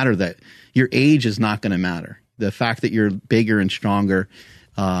doesn't matter that your age is not going to matter. The fact that you're bigger and stronger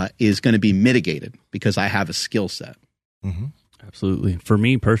is going to be mitigated because I have a skill set. Absolutely. For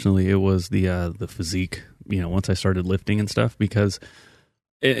me personally, it was the physique, you know, once I started lifting and stuff, because,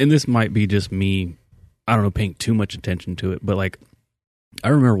 and this might be just me, I don't know, paying too much attention to it, but like, I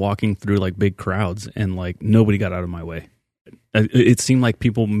remember walking through like big crowds and like nobody got out of my way. It seemed like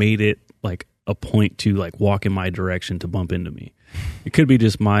people made it like a point to like walk in my direction to bump into me. It could be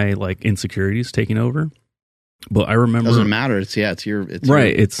just my like insecurities taking over. But I remember, doesn't matter. It's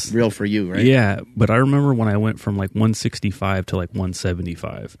right. It's real for you, right? Yeah. But I remember when I went from like 165 to like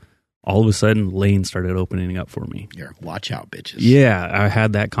 175, all of a sudden lanes started opening up for me. You're watch out, bitches. Yeah. I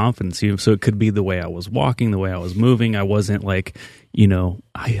had that confidence. So it could be the way I was walking, the way I was moving. I wasn't like, you know,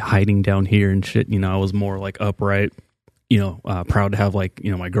 hiding down here and shit. You know, I was more like upright, you know, proud to have like,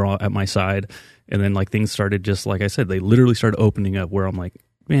 you know, my girl at my side. And then like things started just like I said, they literally started opening up where I'm like,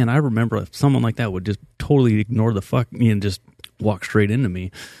 man, I remember if someone like that would just totally ignore the fuck me and just walk straight into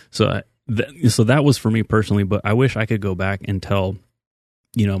me. So that was for me personally, but I wish I could go back and tell,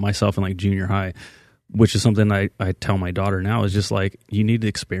 you know, myself in like junior high, which is something I tell my daughter now, is just like, you need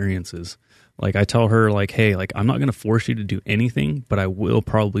experiences. Like I tell her like, hey, like I'm not going to force you to do anything, but I will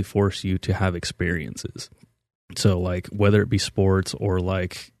probably force you to have experiences. So like whether it be sports or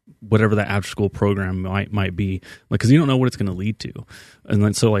like whatever that after school program might be, like, cause you don't know what it's going to lead to. And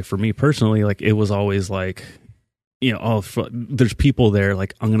then, so like for me personally, like it was always like, you know, there's people there,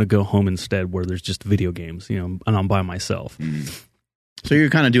 like I'm going to go home instead where there's just video games, you know, and I'm by myself. So you're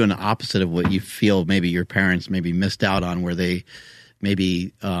kind of doing the opposite of what you feel maybe your parents maybe missed out on, where they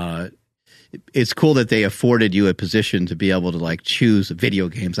maybe it's cool that they afforded you a position to be able to like choose video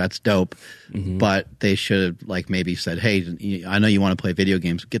games. That's dope. But they should have like maybe said, hey, I know you want to play video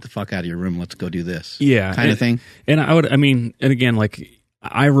games. Get the fuck out of your room. Let's go do this. Yeah. Kind of thing. And and again, like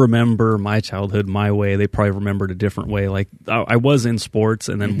I remember my childhood my way. They probably remembered a different way. Like I was in sports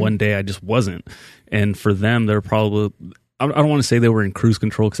and then one day I just wasn't. And for them, they're probably, I don't want to say they were in cruise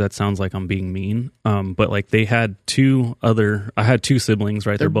control because that sounds like I'm being mean. But like I had two siblings,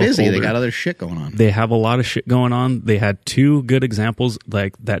 right? They're both busy. older. They got other shit going on. They have a lot of shit going on. They had two good examples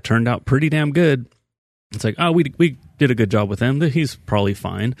like that turned out pretty damn good. It's like, oh, we did a good job with him. He's probably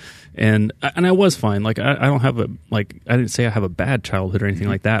fine. And I was fine. Like I don't have I didn't say I have a bad childhood or anything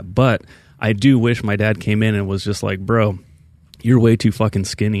like that, but I do wish my dad came in and was just like, bro, you're way too fucking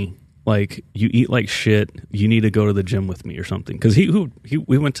skinny. Like you eat like shit. You need to go to the gym with me or something. Because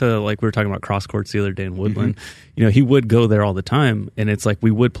we went to, like we were talking about cross courts the other day in Woodland. You know, he would go there all the time, and it's like we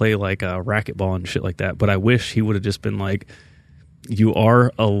would play like racquetball and shit like that. But I wish he would have just been like, you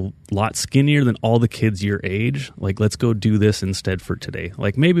are a lot skinnier than all the kids your age. Like, let's go do this instead for today.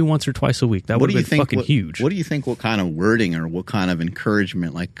 Like maybe once or twice a week. That would have been fucking huge. What do you think? What kind of wording or what kind of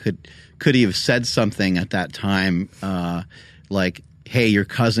encouragement? Like, could he have said something at that time? Like, hey, your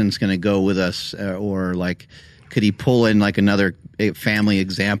cousin's going to go with us, or like, could he pull in like another family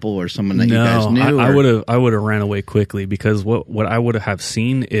example or someone that you guys knew? I would have ran away quickly because what I would have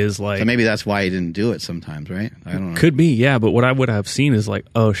seen is like, so maybe that's why he didn't do it sometimes, right? I don't know. Could be, yeah. But what I would have seen is like,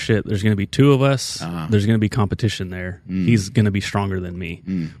 oh shit, there's going to be two of us. There's going to be competition there. He's going to be stronger than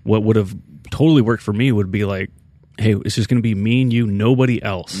me. What would have totally worked for me would be like, hey, it's just going to be me and you, nobody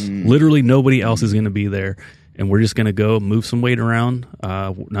else. Literally nobody else is going to be there. And we're just going to go move some weight around.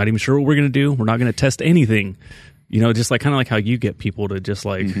 Not even sure what we're going to do. We're not going to test anything. You know, just like kind of like how you get people to just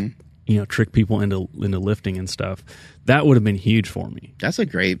like, you know, trick people into lifting and stuff. That would have been huge for me. That's a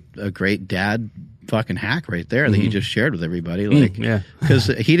great dad fucking hack right there that you just shared with everybody. Like, yeah, because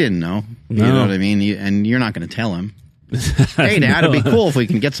he didn't know. No. You know what I mean? And you're not going to tell him. Hey, Dad, it'd be cool if we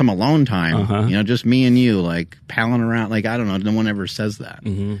can get some alone time. You know, just me and you, like palling around. Like, I don't know. No one ever says that.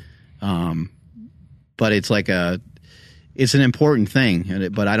 But it's like it's an important thing.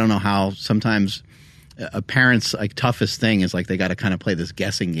 But I don't know how sometimes a parent's like toughest thing is like they got to kind of play this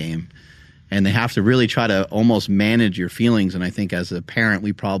guessing game, and they have to really try to almost manage your feelings. And I think as a parent,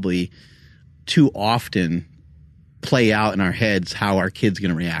 we probably too often play out in our heads how our kid's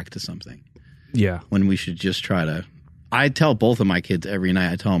going to react to something. Yeah. When we should just try to. I tell both of my kids every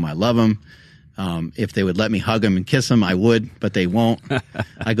night. I tell them I love them. If they would let me hug them and kiss them, I would, but they won't.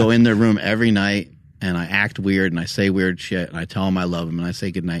 I go in their room every night and I act weird and I say weird shit and I tell them I love them and I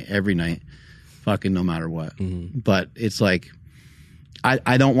say goodnight every night, fucking no matter what. But it's like,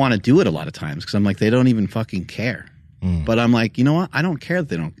 I don't want to do it a lot of times because I'm like, they don't even fucking care. But I'm like, you know what? I don't care if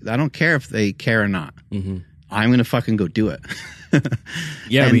they don't. I don't care if they care or not. I'm gonna fucking go do it.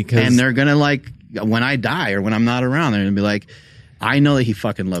 Yeah, and they're gonna like when I die or when I'm not around, they're gonna be like, I know that he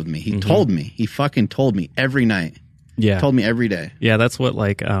fucking loved me. He told me. He fucking told me every night. Yeah, told me every day. Yeah, that's what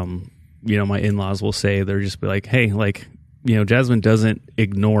like you know, my in-laws will say. They're just be like, hey, like, you know, Jasmine doesn't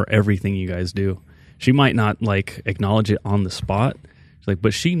ignore everything you guys do. She might not like acknowledge it on the spot. She's like,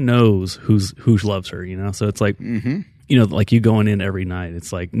 but she knows who loves her, you know? So it's like, you know, like you going in every night.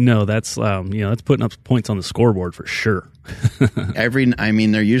 It's like, no, that's, you know, that's putting up points on the scoreboard for sure. I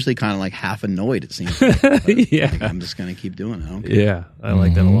mean, they're usually kind of like half annoyed, it seems like. But, yeah. Like, I'm just going to keep doing it. I don't care. Yeah. I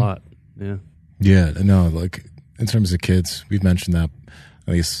like that a lot. Yeah. Yeah. No, like in terms of kids, we've mentioned that,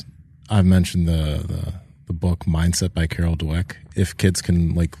 at least I've mentioned the book Mindset by Carol Dweck. If kids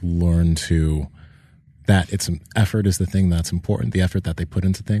can like learn to, that it's an effort is the thing that's important, the effort that they put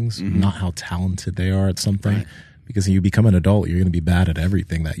into things, not how talented they are at something. Right. Because you become an adult, you're going to be bad at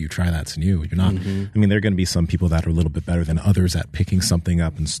everything that you try that's new. You're not, I mean, there are going to be some people that are a little bit better than others at picking something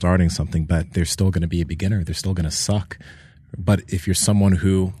up and starting something, but they're still going to be a beginner. They're still going to suck. But if you're someone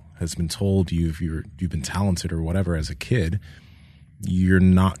who has been told you've been talented or whatever as a kid, you're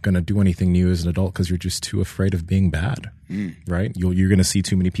not going to do anything new as an adult because you're just too afraid of being bad, right? You're going to see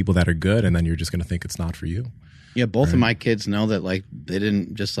too many people that are good, and then you're just going to think it's not for you. Yeah, both of my kids know that like they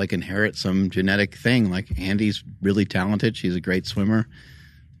didn't just like inherit some genetic thing. Like Andy's really talented; she's a great swimmer.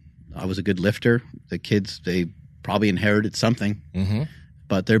 I was a good lifter. The kids, they probably inherited something,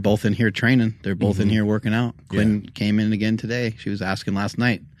 but they're both in here training. They're both in here working out. Quinn came in again today. She was asking last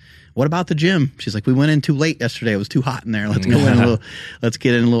night, what about the gym? She's like, we went in too late yesterday. It was too hot in there. Let's go in let's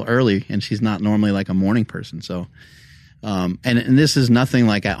get in a little early. And she's not normally like a morning person. So, and this is nothing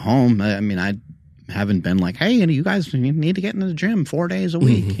like at home. I mean, I haven't been like, hey, you guys need to get into the gym 4 days a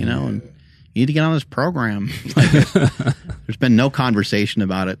week, you know, and you need to get on this program. Like, there's been no conversation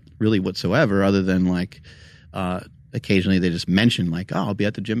about it really whatsoever, other than like occasionally they just mention like, oh, I'll be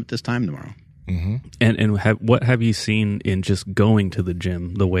at the gym at this time tomorrow. Mm-hmm. And what have you seen in just going to the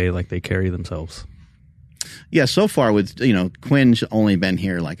gym, the way like they carry themselves? Yeah, so far with, Quinn's only been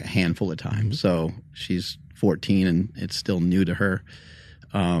here like a handful of times. So she's 14 and it's still new to her.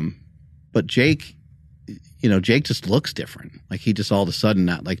 But Jake, Jake just looks different. Like he just all of a sudden,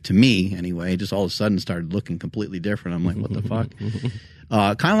 not like to me anyway, just all of a sudden started looking completely different. I'm like, what the fuck?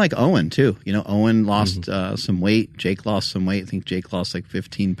 Kind of like Owen too. Owen lost some weight. Jake lost some weight. I think Jake lost like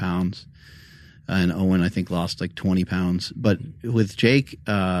 15 pounds. And Owen, I think, lost like 20 pounds. But with Jake,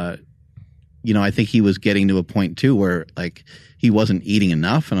 I think he was getting to a point too where like he wasn't eating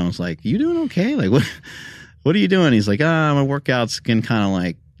enough. And I was like, you doing okay? Like, what are you doing? He's like, my workout's getting kind of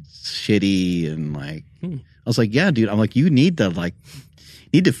like shitty. And like, I was like, yeah, dude. I'm like, you need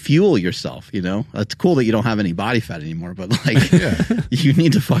to fuel yourself, It's cool that you don't have any body fat anymore, but like you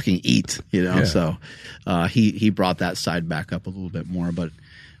need to fucking eat, Yeah. So he brought that side back up a little bit more. But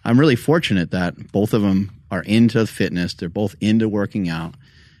I'm really fortunate that both of them are into fitness. They're both into working out.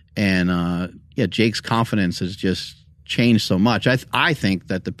 And Jake's confidence has just changed so much. I think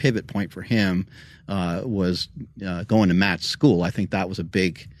that the pivot point for him was going to Matt's school. I think that was a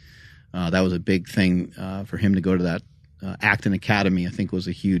big thing for him to go to that Acton Academy. I think was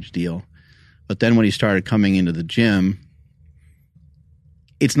a huge deal. But then when he started coming into the gym,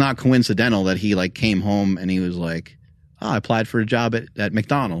 it's not coincidental that he like came home and he was like, oh, I applied for a job at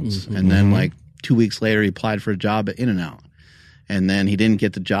McDonald's. Mm-hmm. And then like 2 weeks later, he applied for a job at In-N-Out. And then he didn't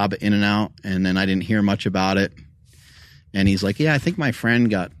get the job at In-N-Out. And then I didn't hear much about it. And he's like, yeah, I think my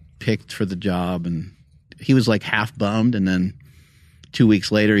friend got picked for the job. And he was like half bummed. And then 2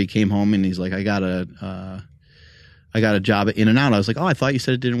 weeks later, he came home and he's like, I got a job at In-N-Out. I was like, oh, I thought you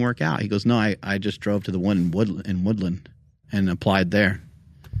said it didn't work out. He goes, no, I just drove to the one in Woodland and applied there.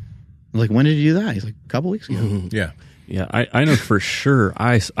 I was like, when did you do that? He's like, a couple weeks ago. Mm-hmm. Yeah. Yeah, I know for sure.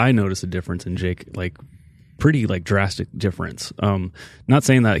 I noticed a difference in Jake, like pretty like drastic difference. Not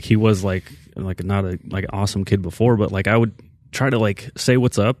saying that he was like not a like awesome kid before, but like I would try to like say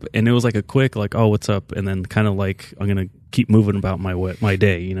what's up, and it was like a quick like, oh, what's up, and then kind of like I'm gonna keep moving about my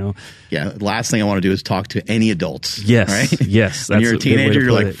day, Yeah, the last thing I want to do is talk to any adults. Yes, right? Yes. When you're a teenager,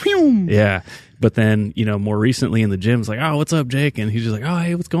 you're like, phew. Yeah. But then, more recently in the gym, it's like, oh, what's up, Jake? And he's just like, oh,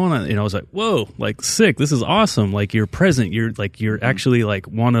 hey, what's going on? I was like, whoa, like sick. This is awesome. Like you're present. You're actually like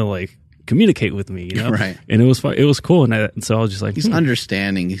want to like communicate with me, Right. And it was fun. It was cool. And so I was just like, he's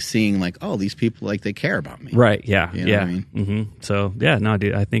understanding. He's seeing like, oh, these people, like they care about me. Right. Yeah. You know what I mean? Mm-hmm. So yeah, no,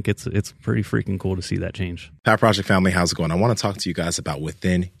 dude, I think it's pretty freaking cool to see that change. Pat Project family, how's it going? I want to talk to you guys about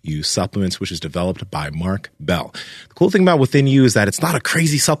Within You Supplements, which is developed by Mark Bell. The cool thing about Within You is that it's not a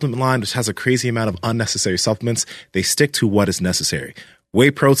crazy supplement line which has a crazy amount of unnecessary supplements. They stick to what is necessary. Whey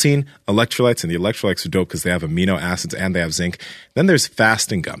protein, electrolytes, and the electrolytes are dope because they have amino acids and they have zinc. Then there's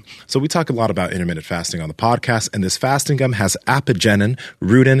fasting gum. So we talk a lot about intermittent fasting on the podcast, and this fasting gum has apigenin,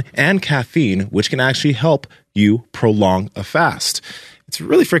 rutin, and caffeine, which can actually help you prolong a fast. It's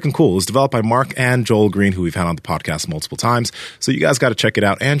really freaking cool. It was developed by Mark and Joel Green, who we've had on the podcast multiple times. So you guys got to check it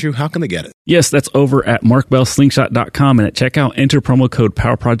out. Andrew, how can they get it? Yes, that's over at markbellslingshot.com. And at checkout, enter promo code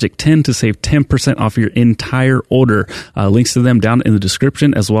PowerProject10 to save 10% off your entire order. Links to them down in the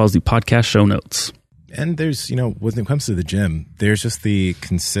description, as well as the podcast show notes. And there's, when it comes to the gym, there's just the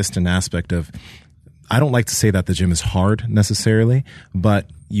consistent aspect of, I don't like to say that the gym is hard necessarily, but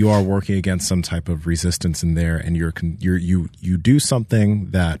you are working against some type of resistance in there, and you do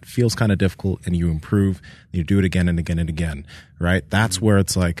something that feels kind of difficult, and you improve, and you do it again and again and again, right? That's where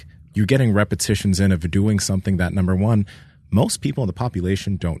it's like you're getting repetitions in of doing something that, number one, most people in the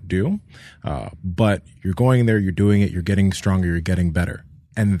population don't do, but you're going in there, you're doing it, you're getting stronger, you're getting better.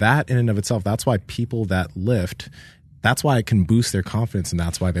 And that in and of itself, that's why people that lift, that's why it can boost their confidence, and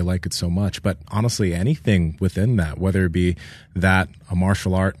that's why they like it so much. But honestly, anything within that, whether it be that a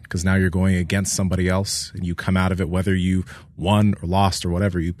martial art, because now you're going against somebody else and you come out of it, whether you won or lost or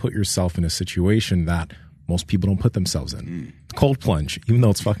whatever, you put yourself in a situation that most people don't put themselves in. Cold plunge, even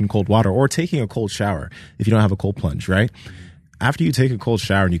though it's fucking cold water, or taking a cold shower if you don't have a cold plunge, right? After you take a cold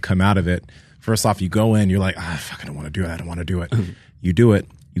shower and you come out of it, first off, you go in, you're like, fuck, I don't want to do it. I don't want to do it. You do it.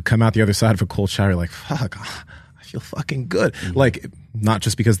 You come out the other side of a cold shower, you're like, fuck, I feel fucking good. Mm-hmm. Like, not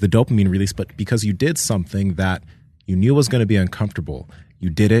just because of the dopamine release, but because you did something that you knew was going to be uncomfortable. You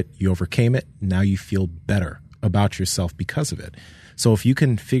did it, you overcame it, now you feel better about yourself because of it. So if you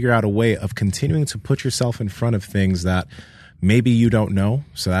can figure out a way of continuing to put yourself in front of things that maybe you don't know,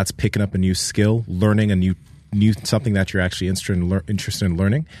 so that's picking up a new skill, learning a new something that you're actually interested in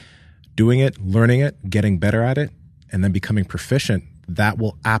learning, doing it, learning it, getting better at it, and then becoming proficient, that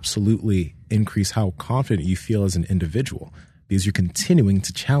will absolutely increase how confident you feel as an individual because you're continuing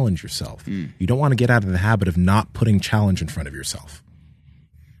to challenge yourself. You don't want to get out of the habit of not putting challenge in front of yourself.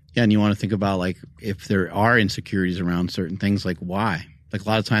 Yeah, and you want to think about, like, if there are insecurities around certain things, like, why? Like, a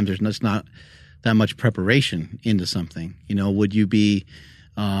lot of times there's just not that much preparation into something. You know, would you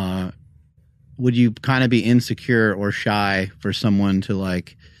kind of be insecure or shy for someone to,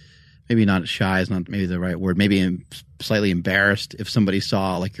 like, maybe not shy is not maybe the right word, maybe slightly embarrassed if somebody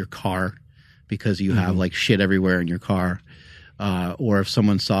saw, like, your car because you have, like, shit everywhere in your car, or if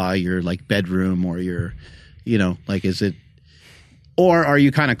someone saw your, like, bedroom or your, you know, like, is it, or are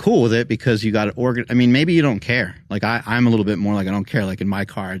you kind of cool with it because you got it I mean, maybe you don't care. Like, I'm a little bit more like, I don't care. Like, in my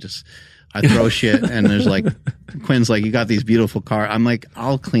car, I throw shit, and there's, like, Quinn's like, you got these beautiful cars. I'm like,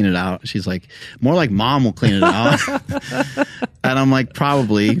 I'll clean it out. She's like, more like mom will clean it out. And I'm like,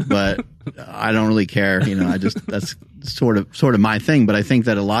 probably, but I don't really care. You know, that's sort of my thing. But I think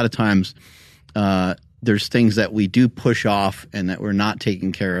that a lot of times, there's things that we do push off and that we're not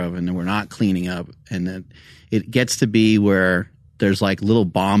taking care of and that we're not cleaning up. And that it gets to be where there's, like, little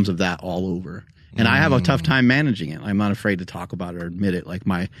bombs of that all over. And I have a tough time managing it. I'm not afraid to talk about it or admit it. Like,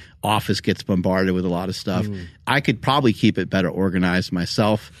 my office gets bombarded with a lot of stuff. I could probably keep it better organized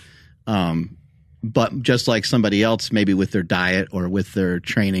myself. But just like somebody else, maybe with their diet or with their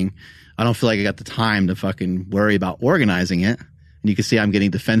training, I don't feel like I got the time to fucking worry about organizing it. And you can see I'm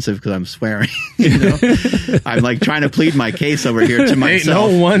getting defensive because I'm swearing. You know? I'm, like, trying to plead my case over here to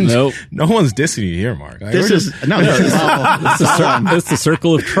myself. No one's dissing you here, Mark. It's the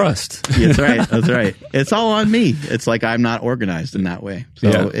circle of trust. That's right. That's right. It's all on me. It's like I'm not organized in that way.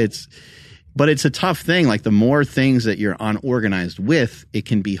 So but it's a tough thing. Like, the more things that you're unorganized with, it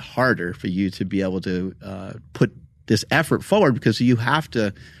can be harder for you to be able to put this effort forward because you have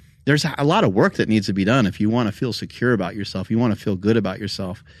to. There's a lot of work that needs to be done if you want to feel secure about yourself. You want to feel good about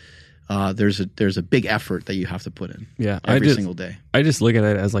yourself. There's a big effort that you have to put in. Every single day. I just look at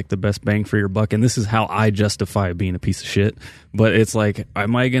it as, like, the best bang for your buck, and this is how I justify being a piece of shit. But it's like,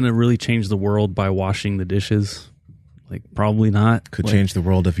 am I going to really change the world by washing the dishes? Like, probably not. Could change the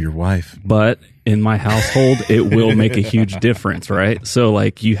world of your wife. But in my household, it will make a huge difference, right? So,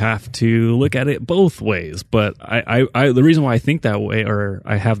 like, you have to look at it both ways. But I the reason why I think that way, or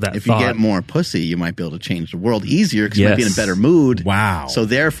I have that if thought, you get more pussy, you might be able to change the world easier because you might be in a better mood. Wow. So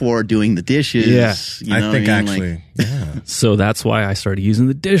therefore, doing the dishes. Yeah. You know I think actually. Like, so that's why I started using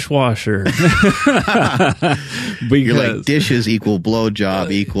the dishwasher. But you're like, dishes equal blowjob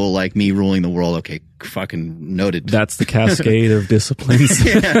equal, like, me ruling the world. Okay, fucking noted. That's the cascade of disciplines.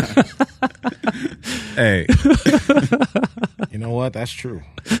 Hey, you know what? That's true.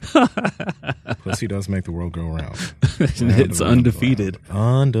 Pussy does make the world go round. It's undefeated.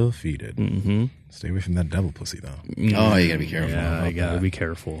 Undefeated. Mm-hmm. Stay away from that devil pussy, though. Oh, you gotta be careful. Yeah, you gotta be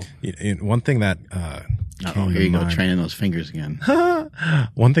careful. One thing that here you go, training those fingers again.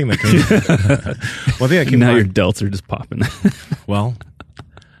 One thing that came now your delts are just popping. Well,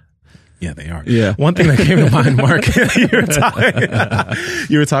 yeah, they are. Yeah. One thing that came to mind, Mark,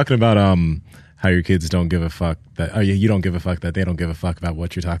 you were talking about how your kids don't give a fuck that you don't give a fuck that they don't give a fuck about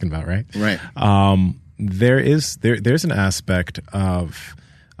what you're talking about, right? Right. There's an aspect of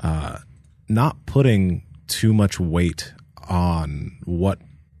not putting too much weight on what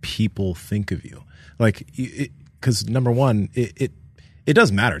people think of you. Like, because number one, it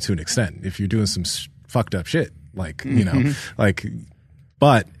does matter to an extent if you're doing some fucked up shit, like, you know, like,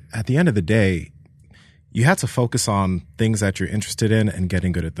 but at the end of the day, you have to focus on things that you're interested in and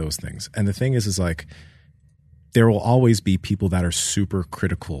getting good at those things. And the thing is like, there will always be people that are super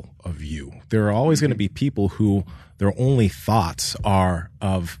critical of you. There are always going to be people who their only thoughts are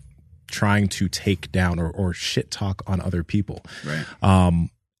of trying to take down or shit talk on other people. Right.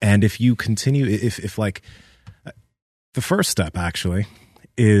 And if you continue, if like the first step actually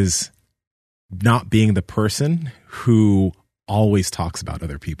is not being the person who always talks about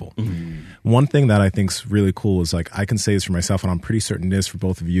other people. One thing that I think is really cool is, like, I can say this for myself, and I'm pretty certain it is for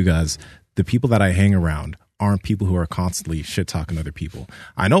both of you guys. The people that I hang around aren't people who are constantly shit talking other people.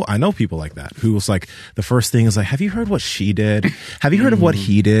 I know people like that who was like, the first thing is like, have you heard what she did? Have you heard of what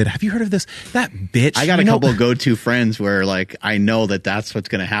he did? Have you heard of this? That bitch. I got a couple of go-to friends where, like, I know that that's what's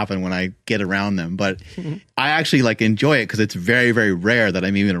going to happen when I get around them, but I actually, like, enjoy it because it's very, very rare that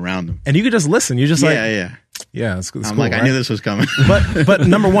I'm even around them. And you can just listen. You're just yeah. Yeah, it's cool, like, right? I knew this was coming. but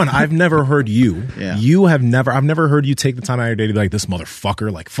number one, I've never heard you. Yeah. I've never heard you take the time out of your day to be like, this motherfucker,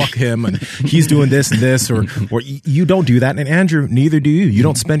 like, fuck him, and he's doing this and this, or you don't do that. And Andrew, neither do you. You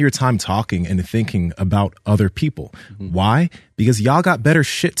don't spend your time talking and thinking about other people. Why? Because y'all got better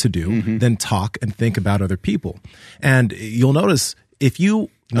shit to do than talk and think about other people. And you'll notice if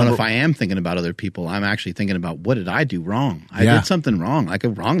I am thinking about other people, I'm actually thinking about, what did I do wrong? I did something wrong. I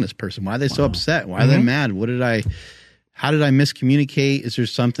could wrong this person. Why are they so upset? Why are they mad? How did I miscommunicate? Is there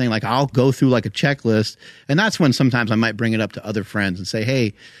something, like, I'll go through like a checklist, and that's when sometimes I might bring it up to other friends and say,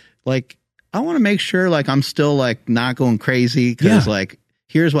 hey, like, I want to make sure, like, I'm still, like, not going crazy, because like,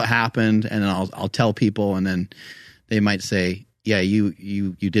 here's what happened, and then I'll tell people, and then they might say, yeah,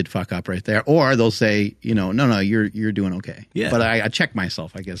 you did fuck up right there. Or they'll say, no, you're doing okay. Yeah. But I check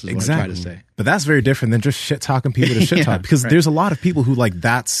myself, I guess, is what I try to say. But that's very different than just shit talking people to shit talk. Because there's a lot of people who, like,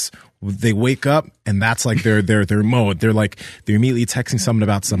 they wake up and that's like their mode. They're immediately texting someone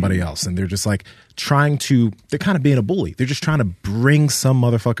about somebody else, and they're just like they're kind of being a bully. They're just trying to bring some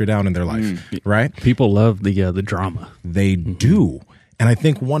motherfucker down in their life. Right? People love the drama. They do. And I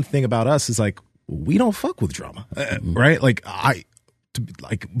think one thing about us is, like, we don't fuck with drama, right? Like,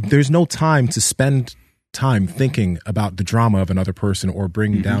 there's no time to spend time thinking about the drama of another person or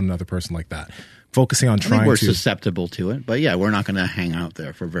bringing down another person like that. Focusing on trying to. We're susceptible to it, but yeah, we're not going to hang out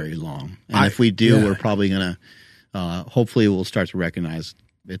there for very long. And if we do, we're probably going to, hopefully we'll start to recognize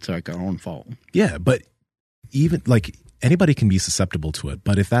it's like our own fault. Yeah, but even like anybody can be susceptible to it.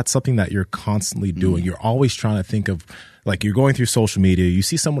 But if that's something that you're constantly doing, you're always trying to think of, like, you're going through social media, you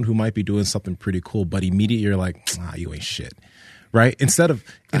see someone who might be doing something pretty cool, but immediately you're like, you ain't shit. Right? Instead of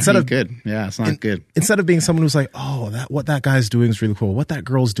good. Yeah, it's not good. Instead of being someone who's like, what that guy's doing is really cool. What that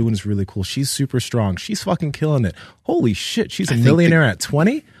girl's doing is really cool. She's super strong. She's fucking killing it. Holy shit, she's a millionaire at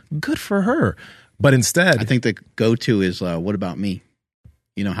 20? Good for her. But instead, I think the go-to is, what about me?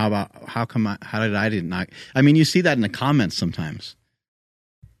 How did I not? I mean, you see that in the comments sometimes.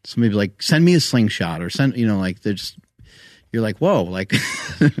 Somebody be like, send me a slingshot, or send, like, they're just, you're like, whoa, like,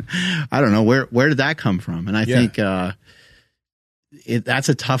 I don't know, where did that come from? And I think, that's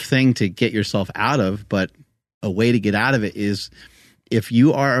a tough thing to get yourself out of, but a way to get out of it is, if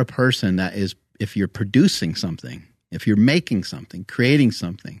you are a person if you're producing something, if you're making something, creating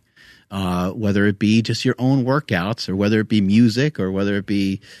something, whether it be just your own workouts, or whether it be music, or whether it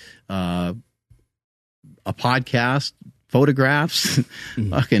be a podcast, photographs,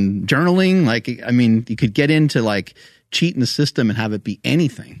 fucking journaling. Like, I mean, you could get into like cheating the system and have it be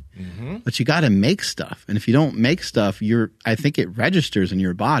anything, but you got to make stuff. And if you don't make stuff, I think it registers in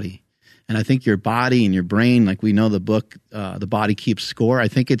your body. And I think your body and your brain, like we know the book, The Body Keeps Score. I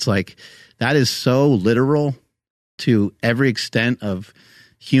think it's like, that is so literal to every extent of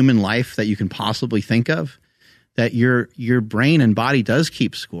human life that you can possibly think of, that your brain and body does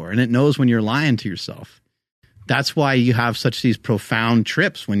keep score, and it knows when you're lying to yourself. That's why you have these profound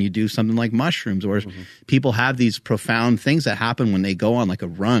trips when you do something like mushrooms, or people have these profound things that happen when they go on like a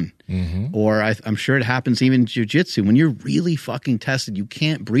run, or I'm sure it happens even in jiu-jitsu when you're really fucking tested. You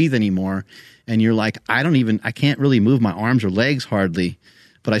can't breathe anymore, and you're like, I can't really move my arms or legs hardly,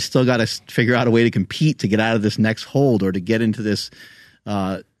 but I still got to figure out a way to compete to get out of this next hold, or to get into this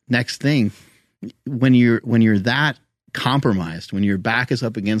next thing. When you're that compromised, when your back is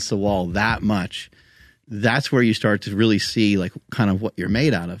up against the wall that much, that's where you start to really see like kind of what you're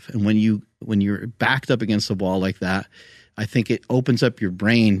made out of. And when you're backed up against the wall like that, I think it opens up your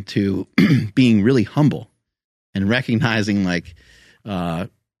brain to being really humble and recognizing like, I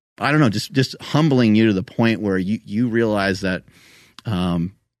don't know, just humbling you to the point where you realize that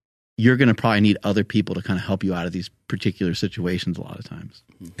you're going to probably need other people to kind of help you out of these particular situations a lot of times.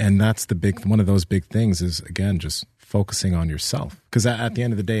 And that's one of those big things is, again, just focusing on yourself. Because at the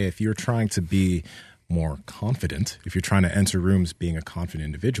end of the day, if you're trying to be more confident, if you're trying to enter rooms being a confident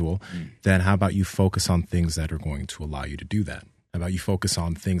individual, then how about you focus on things that are going to allow you to do that? How about you focus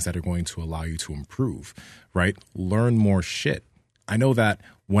on things that are going to allow you to improve, right? Learn more shit. I know that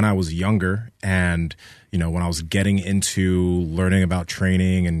when I was younger and, when I was getting into learning about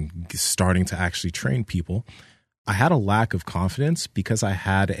training and starting to actually train people, I had a lack of confidence because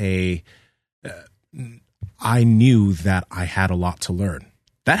I knew that I had a lot to learn.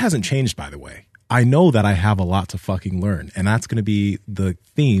 That hasn't changed, by the way. I know that I have a lot to fucking learn, and that's going to be the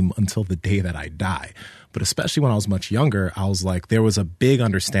theme until the day that I die. But especially when I was much younger, I was like, there was a big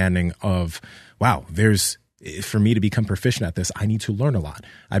understanding of, wow, for me to become proficient at this, I need to learn a lot.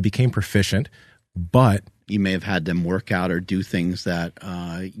 I became proficient, but you may have had them work out or do things that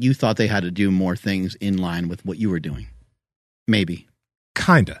you thought they had to do more things in line with what you were doing. Maybe.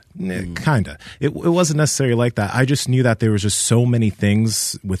 Kinda. It wasn't necessarily like that. I just knew that there was just so many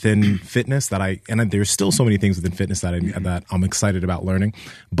things within fitness and there's still so many things within fitness that I'm excited about learning.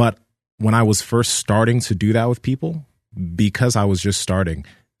 But when I was first starting to do that with people, because I was just starting,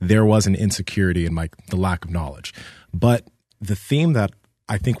 there was an insecurity in the lack of knowledge. But the theme that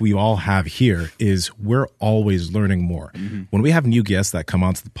I think we all have here is we're always learning more. Mm-hmm. When we have new guests that come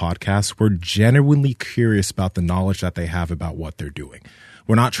onto the podcast, we're genuinely curious about the knowledge that they have about what they're doing.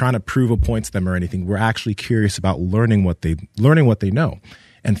 We're not trying to prove a point to them or anything. We're actually curious about learning what they know.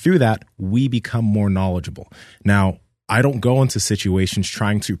 And through that, we become more knowledgeable. Now, I don't go into situations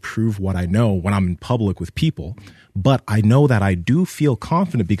trying to prove what I know when I'm in public with people, but I know that I do feel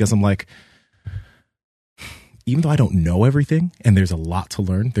confident because I'm like, even though I don't know everything and there's a lot to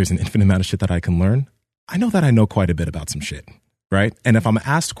learn, there's an infinite amount of shit that I can learn, I know that I know quite a bit about some shit, right? And if I'm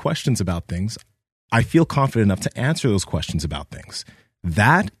asked questions about things, I feel confident enough to answer those questions about things.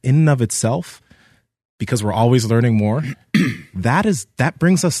 That in and of itself, because we're always learning more, that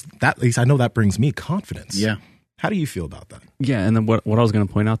brings us, that at least I know that brings me confidence. Yeah. How do you feel about that? Yeah, and then what I was going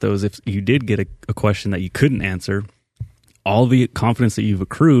to point out, though, is if you did get a question that you couldn't answer, all the confidence that you've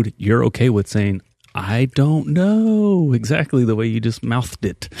accrued, you're okay with saying, I don't know, exactly the way you just mouthed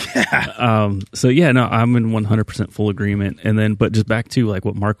it. Yeah. So, yeah, no, I'm in 100% full agreement. And then, but just back to like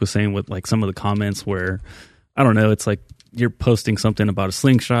what Mark was saying with like some of the comments where, I don't know, it's like, you're posting something about a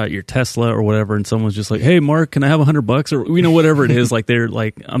slingshot, your Tesla or whatever, and someone's just like, hey, Mark, can I have $100? Or, whatever it is. Like, they're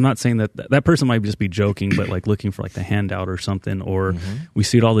like, I'm not saying that person might just be joking, but like looking for like the handout or something. Or we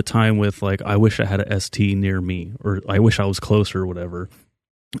see it all the time with like, I wish I had a ST near me, or I wish I was closer or whatever.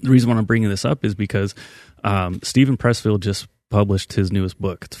 The reason why I'm bringing this up is because Stephen Pressfield just published his newest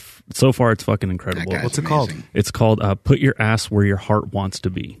book. So far, it's fucking incredible. What's it called? It's called Put Your Ass Where Your Heart Wants to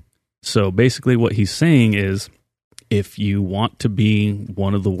Be. So basically what he's saying is, if you want to be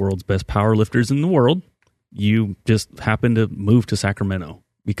one of the world's best powerlifters in the world, you just happen to move to Sacramento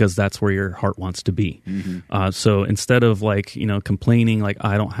because that's where your heart wants to be. Mm-hmm. So instead of like, complaining like,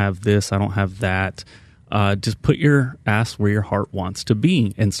 I don't have this, I don't have that, just put your ass where your heart wants to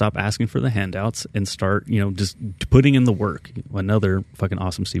be and stop asking for the handouts and start, just putting in the work. Another fucking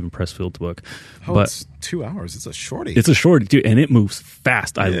awesome Stephen Pressfield book. But it's 2 hours. It's a shorty. It's a shorty, dude, and it moves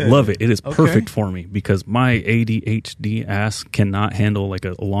fast. I love it. It is perfect for me because my ADHD ass cannot handle like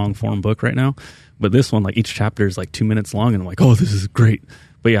a long form book right now. But this one, like each chapter is like 2 minutes long, and I'm like, oh, this is great.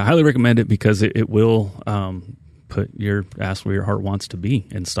 But yeah, I highly recommend it because it will put your ass where your heart wants to be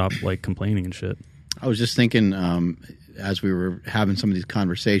and stop like complaining and shit. I was just thinking as we were having some of these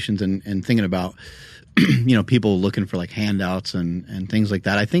conversations and thinking about, people looking for like handouts and things like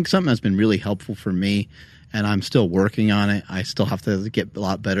that. I think something that's been really helpful for me, and I'm still working on it, I still have to get a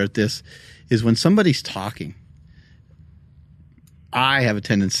lot better at this, is when somebody's talking, I have a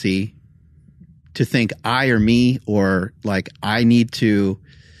tendency to think I or me, or like I need to,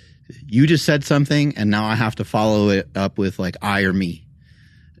 you just said something and now I have to follow it up with like I or me.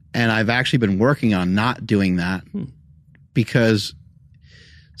 And I've actually been working on not doing that because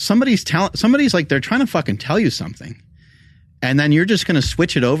somebody's like, they're trying to fucking tell you something. And then you're just going to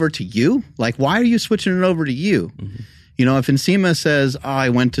switch it over to you. Like, why are you switching it over to you? Mm-hmm. If Nsima says, oh, I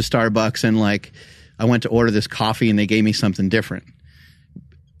went to Starbucks and like, I went to order this coffee and they gave me something different.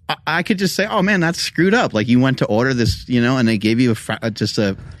 I could just say, oh man, that's screwed up. Like you went to order this, and they gave you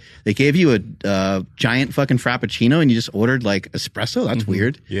they gave you a giant fucking frappuccino and you just ordered like espresso. That's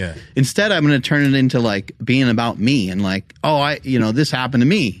weird. Yeah. Instead, I'm going to turn it into like being about me and like, oh, this happened to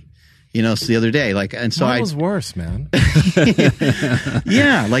me, so the other day, like, and so Mine was worse, man.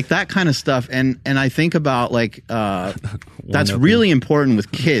 Yeah. Like that kind of stuff. And I think about like, that's really important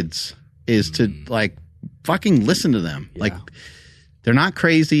with kids is to like fucking listen to them. Yeah. Like they're not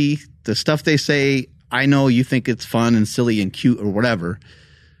crazy. The stuff they say, I know you think it's fun and silly and cute or whatever.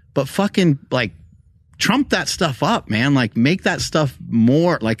 But fucking like trump that stuff up, man. Like make that stuff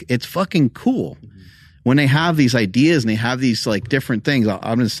more like it's fucking cool. When they have these ideas and they have these like different things, I'm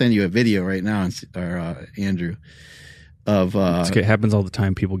going to send you a video right now, Andrew. Of it happens all the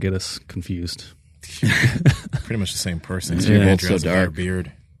time. People get us confused. Pretty much the same person. It's so dark.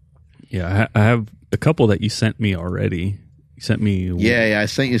 Beard. Yeah, I have a couple that you sent me already. You sent me. Yeah. I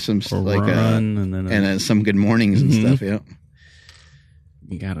sent you some like run, and then some good mornings and stuff. Yeah.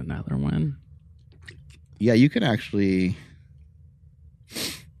 You got another one? Yeah, you can actually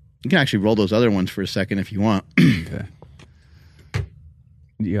roll those other ones for a second if you want. Okay.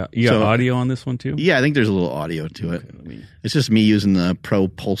 Yeah, you got audio on this one too? Yeah, I think there's a little audio to it. It's just me using the Pro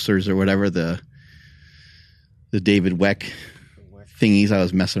Pulsars or whatever, the David Weck thingies. I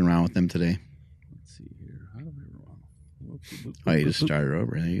was messing around with them today. Let's see here. How do we roll? Whoops. Oh, you just start it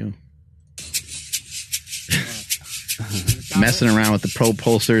over. There you go. Messing around with the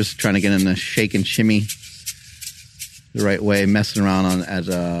propulsors, trying to get them to shake and shimmy the right way. Messing around at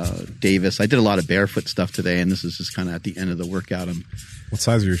Davis. I did a lot of barefoot stuff today, and this is just kind of at the end of the workout. I'm What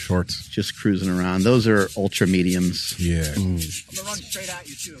size are your shorts? just cruising around. Those are ultra mediums. Yeah. I'm gonna run straight at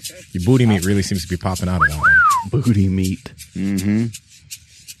you too, okay? Your booty meat really seems to be popping out of that one. Booty meat.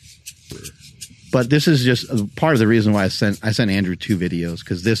 But this is just part of the reason why I sent Andrew 2 videos,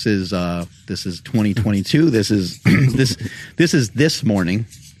 because this is 2022. This is this is this morning,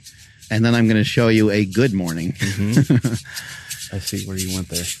 and then I'm going to show you a good morning. I see where you went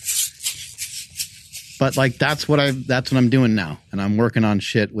there. But like that's what I'm doing now, and I'm working on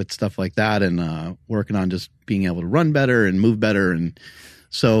shit with stuff like that, and working on just being able to run better and move better. And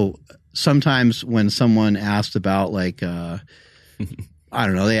so sometimes when someone asks about like I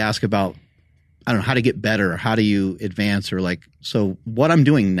don't know, they ask about how to get better or how do you advance, or like, so what I'm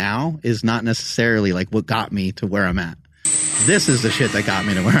doing now is not necessarily like what got me to where I'm at. This is the shit that got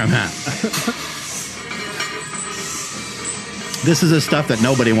me to where I'm at. This is the stuff that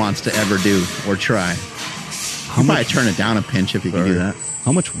nobody wants to ever do or try. You might turn it down a pinch if you can do that.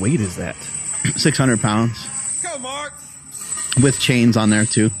 How much weight is that? 600 pounds. Go, Mark. With chains on there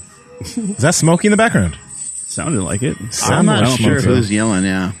too. Is that Smokey in the background? Sounded like it. I'm not like sure Smokey. who's yelling,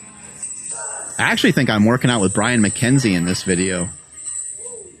 yeah. I actually think I'm working out with Brian McKenzie in this video.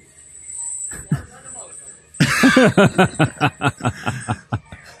 How do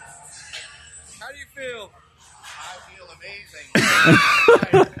you feel? I feel amazing.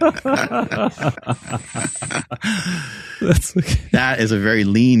 That is a very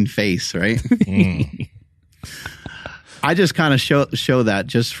lean face, right? I just kind of show that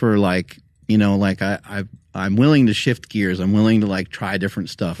just for like, you know, like I'm willing to shift gears. I'm willing to like try different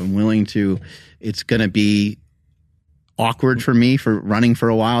stuff. I'm willing to, it's going to be awkward for me for running for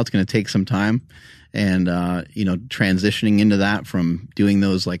a while. It's going to take some time. And, you know, transitioning into that from doing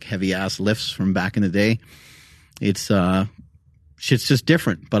those like heavy ass lifts from back in the day, it's just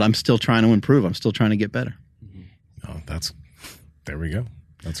different, but I'm still trying to improve. I'm still trying to get better. Oh, there we go.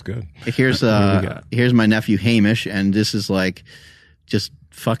 That's good. Here's my nephew Hamish, and this is like just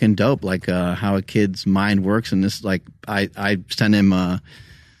fucking dope, like how a kid's mind works. And this, like, I sent him a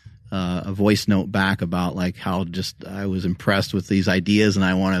voice note back about like how just I was impressed with these ideas, and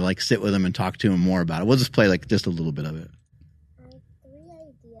I want to like sit with him and talk to him more about it. We'll just play like just a little bit of it. 3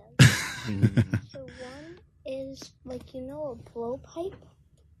 ideas. So one is like, you know, a blowpipe.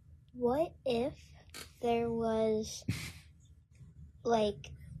 What if there was like,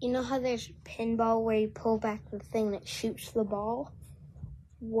 you know how there's pinball where you pull back the thing that shoots the ball?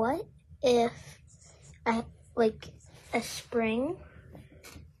 What if like a spring?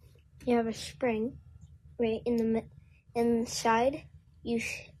 You have a spring, right, inside. You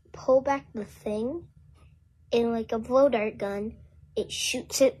pull back the thing, and like a blow dart gun, it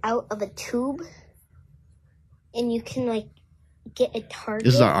shoots it out of a tube, and you can like get a target.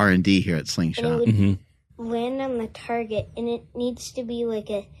 This is our R&D here at Slingshot. And it would land on the target, and it needs to be like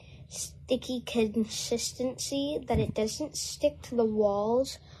a sticky consistency that it doesn't stick to the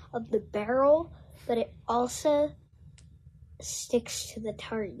walls of the barrel, but it also sticks to the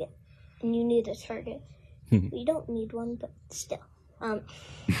target. And you need a target. We don't need one, but still.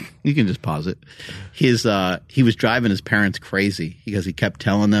 You can just pause it. He was driving his parents crazy because he kept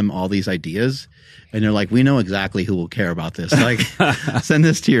telling them all these ideas, and they're like, "We know exactly who will care about this. Like, send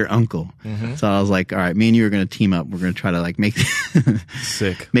this to your uncle." So I was like, "All right, me and you are going to team up. We're going to try to like make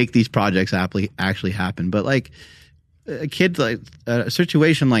these projects actually happen." But like a kid, like a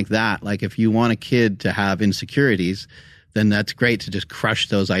situation like that, like if you want a kid to have insecurities, then that's great to just crush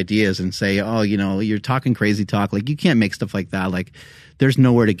those ideas and say, oh, you know, you're talking crazy talk. Like, you can't make stuff like that. Like, there's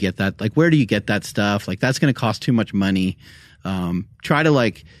nowhere to get that. Like, where do you get that stuff? Like, that's going to cost too much money. Try to,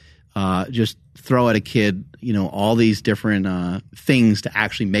 like, just throw at a kid, you know, all these different things to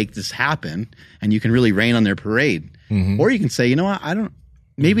actually make this happen. And you can really rain on their parade. Or you can say, you know what,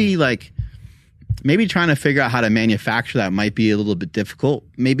 maybe trying to figure out how to manufacture that might be a little bit difficult.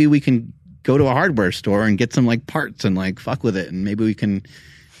 Maybe we can go to a hardware store and get some like parts and like fuck with it, and maybe we can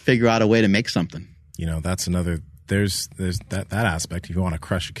figure out a way to make something. You know, that's another. There's that aspect. If you want to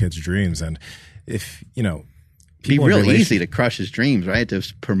crush a kid's dreams, and if you know, It'd be real easy to crush his dreams, right? To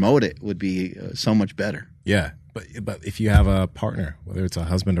promote it would be so much better. Yeah, but if you have a partner, whether it's a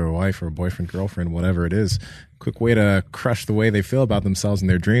husband or a wife or a boyfriend, girlfriend, whatever it is, quick way to crush the way they feel about themselves and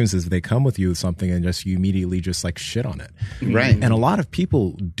their dreams is they come with you with something and just you immediately just like shit on it. Right. And a lot of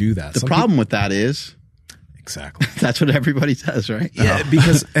people do that. The problem with that is Exactly. That's what everybody says, right? Yeah,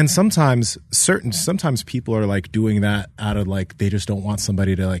 because and sometimes people are like doing that out of like they just don't want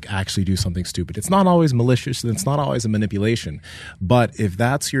somebody to like actually do something stupid. It's not always malicious and it's not always a manipulation. But if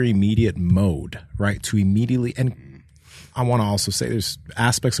that's your immediate mode, right, to immediately, and I want to also say there's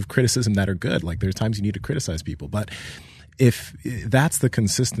aspects of criticism that are good. Like there's times you need to criticize people, but if that's the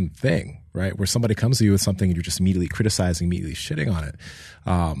consistent thing, right, where somebody comes to you with something and you're just immediately criticizing, immediately shitting on it,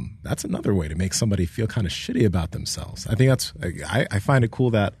 that's another way to make somebody feel kind of shitty about themselves. I think that's, I find it cool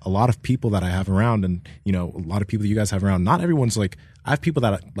that a lot of people that I have around and, you know, a lot of people that you guys have around, not everyone's like, I have people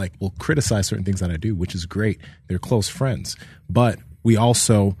that like will criticize certain things that I do, which is great. They're close friends, but we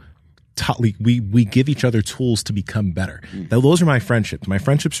also we give each other tools to become better. Those are my friendships. My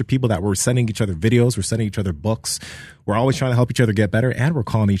friendships are people that we're sending each other videos, we're sending each other books. We're always trying to help each other get better, and we're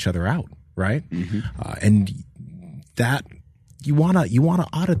calling each other out, right? And that you wanna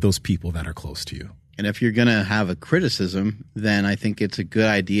audit those people that are close to you. And if you're gonna have a criticism, then I think it's a good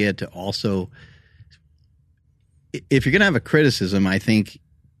idea to also, if you're gonna have a criticism, I think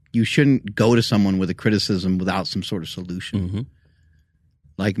you shouldn't go to someone with a criticism without some sort of solution.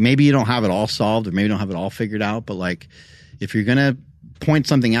 Like maybe you don't have it all solved or maybe you don't have it all figured out, but like if you're going to point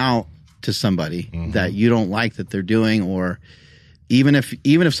something out to somebody that you don't like that they're doing, or even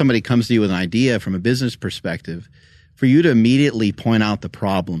if somebody comes to you with an idea from a business perspective, for you to immediately point out the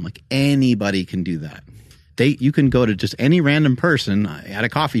problem, like anybody can do that. You can go to just any random person at a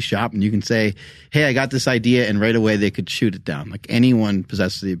coffee shop and you can say, hey, I got this idea, and right away they could shoot it down. Like anyone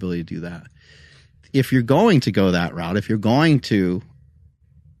possesses the ability to do that. If you're going to go that route, if you're going to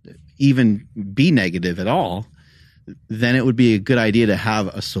even be negative at all, then it would be a good idea to have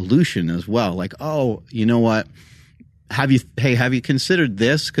a solution as well. Like, oh, you know what? Have you considered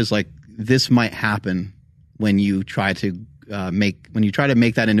this? Because like this might happen when you try to make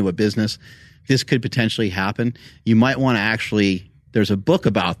that into a business. This could potentially happen. You might want to actually. There's a book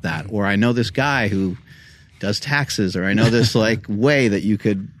about that, or I know this guy who does taxes, or I know this like way that you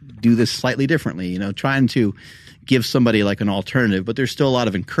could do this slightly differently. You know, trying to give somebody like an alternative, but there's still a lot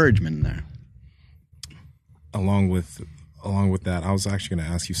of encouragement in there. Along with that, I was actually going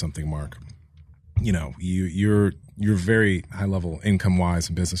to ask you something, Mark. You know, you're very high level income wise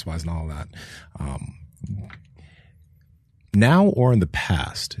and business wise and all that. Now or in the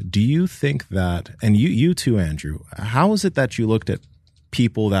past, do you think that, and you too, Andrew, how is it that you looked at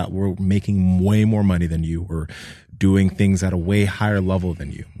people that were making way more money than you or doing things at a way higher level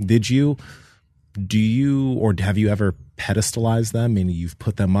than you? Do you or have you ever pedestalized them and you've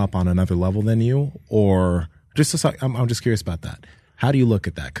put them up on another level than you? Or I'm just curious about that. How do you look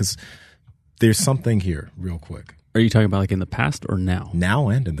at that? Because there's something here real quick. Are you talking about like in the past or now? Now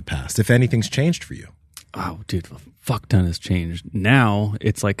and in the past, if anything's changed for you. Oh, dude, a fuck ton has changed. Now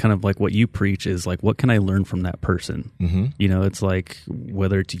it's like kind of like what you preach is like, what can I learn from that person? You know, it's like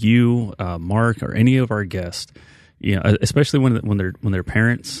whether it's you, Mark, or any of our guests, you know, especially when they're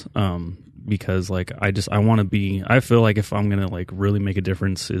parents, because like I feel like if I'm going to like really make a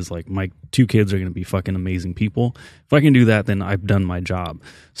difference is like my two kids are going to be fucking amazing people. If I can do that, then I've done my job.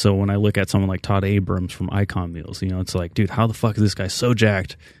 So when I look at someone like Todd Abrams from Icon Meals, you know, it's like, dude, how the fuck is this guy so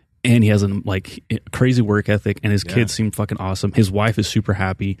jacked? And he has a like crazy work ethic, and his kids seem fucking awesome. His wife is super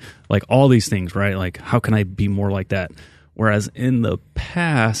happy, like all these things, right? Like, how can I be more like that? Whereas in the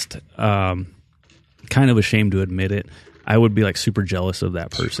past, kind of ashamed to admit it, I would be like super jealous of that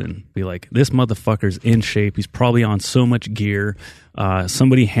person. Be like, this motherfucker's in shape. He's probably on so much gear.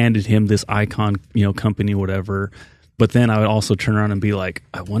 Somebody handed him this Icon, you know, company, whatever. But then I would also turn around and be like,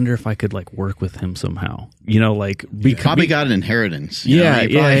 I wonder if I could like work with him somehow, you know, like probably got an inheritance.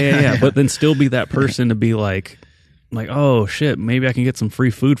 Yeah. But then still be that person to be like, oh shit, maybe I can get some free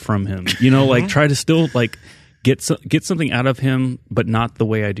food from him, you know, like try to still like get something out of him, but not the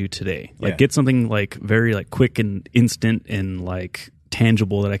way I do today. Like get something like very like quick and instant and like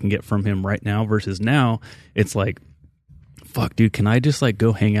tangible that I can get from him right now versus now it's like, fuck dude, can I just like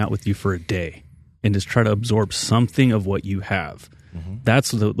go hang out with you for a day? And just try to absorb something of what you have. That's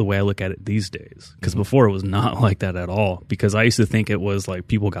the way I look at it these days. Because before it was not like that at all. Because I used to think it was like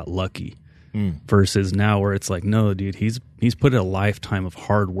people got lucky. Versus now where it's like, no, dude, he's put a lifetime of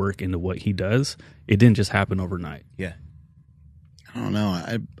hard work into what he does. It didn't just happen overnight. Yeah. I don't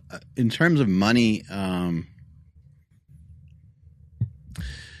know. In terms of money,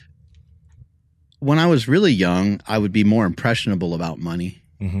 when I was really young, I would be more impressionable about money.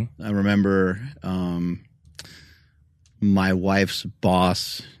 I remember my wife's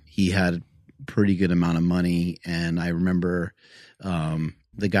boss, he had a pretty good amount of money. And I remember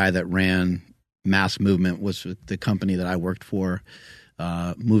the guy that ran Mass Movement was the company that I worked for.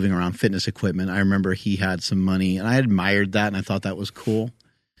 moving around fitness equipment. I remember he had some money, and I admired that, and I thought that was cool.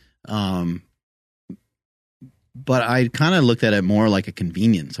 But I kind of looked at it more like a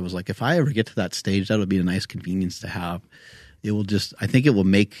convenience. I was like, if I ever get to that stage, that would be a nice convenience to have. It will just, I think it will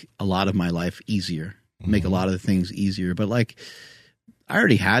make a lot of my life easier, make a lot of the things easier. But like, I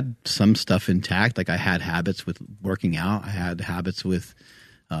already had some stuff intact. Like I had habits with working out. I had habits with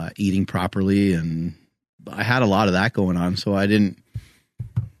eating properly, and I had a lot of that going on. So I don't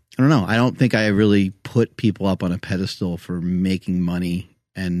know. I don't think I really put people up on a pedestal for making money,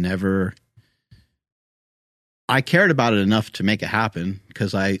 and never, I cared about it enough to make it happen,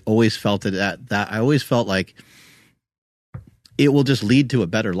 because I always felt that I always felt like it will just lead to a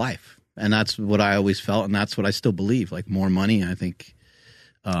better life. And that's what I always felt. And that's what I still believe. Like more money, I think,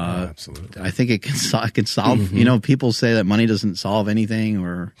 absolutely. I think it can solve, you know, people say that money doesn't solve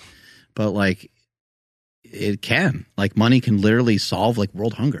anything, but like it can. Like money can literally solve like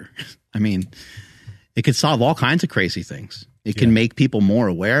world hunger. I mean, it could solve all kinds of crazy things. It can make people more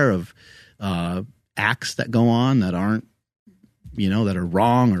aware of acts that go on that aren't, you know, that are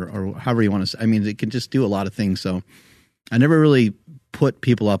wrong, or however you want to say. I mean, it can just do a lot of things. So I never really put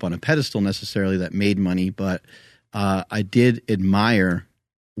people up on a pedestal necessarily that made money, but I did admire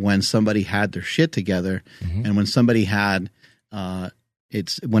when somebody had their shit together, and when somebody had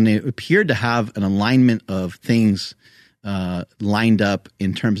when they appeared to have an alignment of things lined up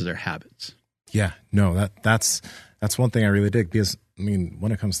in terms of their habits. Yeah, no, that's one thing I really dig, because I mean,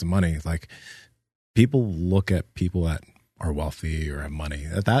 when it comes to money, like people look at people that are wealthy or have money.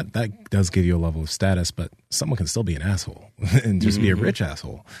 That does give you a level of status, but someone can still be an asshole and just be a rich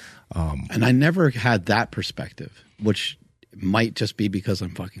asshole. And I never had that perspective, which might just be because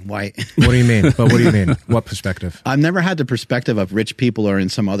I'm fucking white. What do you mean? But what do you mean? What perspective? I've never had the perspective of rich people are in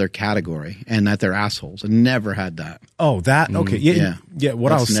some other category and that they're assholes. I never had that. Oh, that? Okay. Yeah. What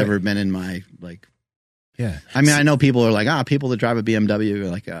That's I was never saying, been in my, like, yeah. I mean, I know people are like, people that drive a BMW,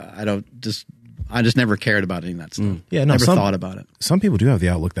 like, I just never cared about any of that stuff. Yeah, no, never thought about it. Some people do have the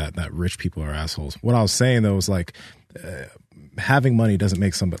outlook that rich people are assholes. What I was saying though was like, having money doesn't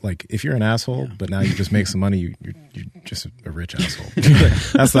make somebody, like if you're an asshole, but now you just make some money, you're just a rich asshole.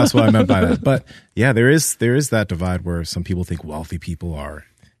 That's what I meant by that. But yeah, there is that divide where some people think wealthy people they're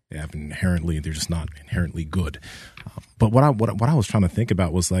just not inherently good. But what I was trying to think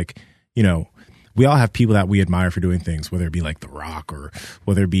about was like, you know, we all have people that we admire for doing things, whether it be like The Rock or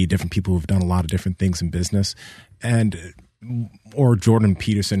whether it be different people who've done a lot of different things in business, or Jordan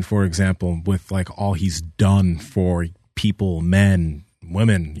Peterson, for example, with like all he's done for people, men,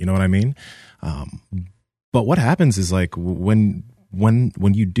 women, you know what I mean? But what happens is like when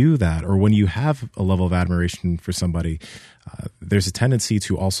you do that, or when you have a level of admiration for somebody, there's a tendency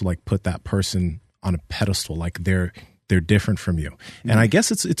to also like put that person on a pedestal, like they're different from you. And I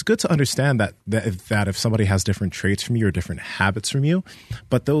guess it's good to understand that if somebody has different traits from you or different habits from you,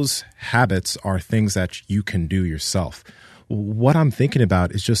 but those habits are things that you can do yourself. What I'm thinking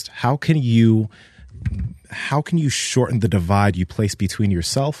about is just how can you shorten the divide you place between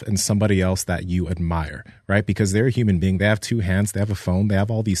yourself and somebody else that you admire, right? Because they're a human being. They have two hands, they have a phone, they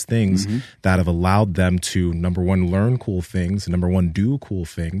have all these things that have allowed them to, number one, learn cool things, number one, do cool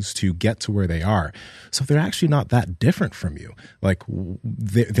things to get to where they are. So they're actually not that different from you. Like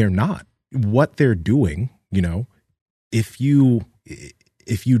they're not. What they're doing, you know, if you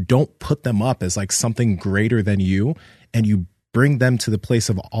don't put them up as like something greater than you, and you bring them to the place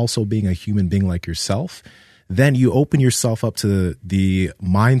of also being a human being like yourself, then you open yourself up to the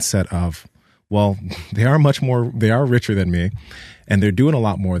mindset of, well, they are richer than me, and they're doing a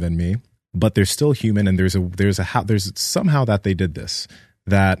lot more than me, but they're still human. And there's somehow that they did this,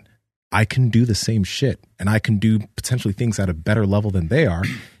 that I can do the same shit, and I can do potentially things at a better level than they are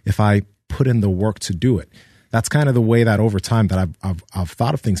if I put in the work to do it. That's kind of the way that over time that I've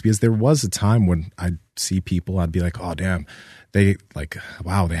thought of things, because there was a time when I'd see people, I'd be like, oh damn, they like,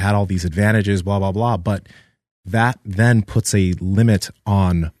 wow, they had all these advantages, blah, blah, blah. But that then puts a limit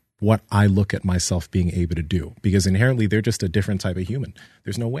on what I look at myself being able to do, because inherently they're just a different type of human.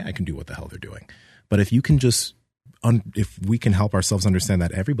 There's no way I can do what the hell they're doing. But if you can just, if we can help ourselves understand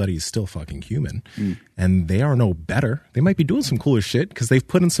that everybody is still fucking human, and they are no better, they might be doing some cooler shit because they've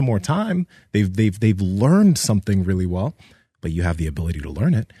put in some more time. They've learned something really well, but you have the ability to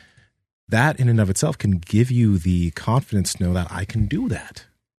learn it. That in and of itself can give you the confidence to know that I can do that.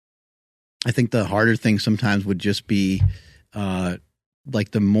 I think the harder thing sometimes would just be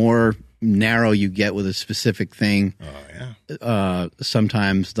like the more narrow you get with a specific thing,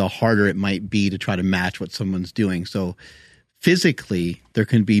 sometimes the harder it might be to try to match what someone's doing. So physically, there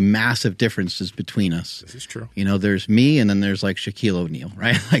can be massive differences between us. This is true. You know, there's me, and then there's like Shaquille O'Neal,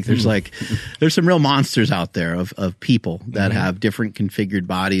 right? Like there's some real monsters out there of people that have different configured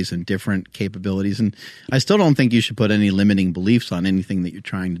bodies and different capabilities. And I still don't think you should put any limiting beliefs on anything that you're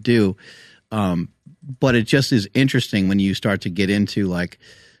trying to do. But it just is interesting when you start to get into like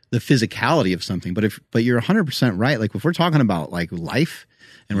the physicality of something. But you're 100% right. Like if we're talking about like life,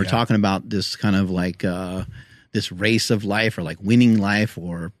 and we're talking about this kind of like this race of life, or like winning life,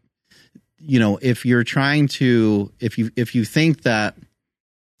 or, you know, if you're trying to, if you think that,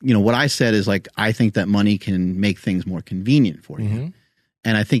 you know, what I said is like, I think that money can make things more convenient for you.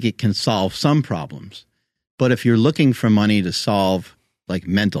 And I think it can solve some problems. But if you're looking for money to solve like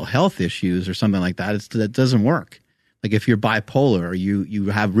mental health issues or something like that, that doesn't work. Like if you're bipolar, or you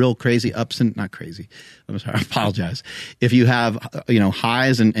have real crazy not crazy. I'm sorry, I apologize. If you have, you know,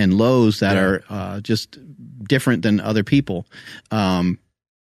 highs and lows that are just different than other people,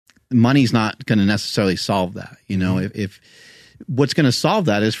 money's not going to necessarily solve that. You know, if what's going to solve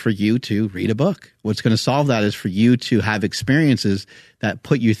that is for you to read a book. What's going to solve that is for you to have experiences that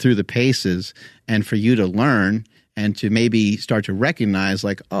put you through the paces, and for you to learn and to maybe start to recognize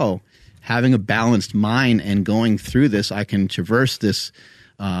like, oh, having a balanced mind and going through this, I can traverse these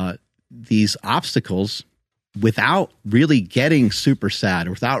obstacles without really getting super sad,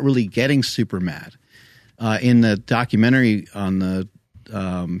 or without really getting super mad. In the documentary on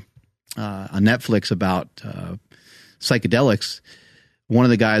Netflix about psychedelics, one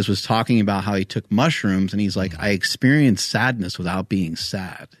of the guys was talking about how he took mushrooms, and he's like, I experienced sadness without being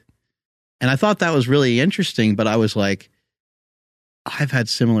sad. And I thought that was really interesting, but I was like, I've had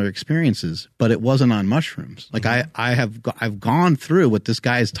similar experiences, but it wasn't on mushrooms. Like I've gone through what this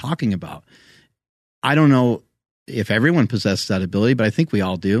guy is talking about. I don't know if everyone possesses that ability, but I think we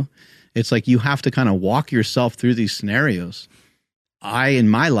all do. It's like you have to kind of walk yourself through these scenarios. In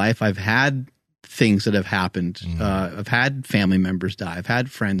my life, I've had things that have happened. I've had family members die. I've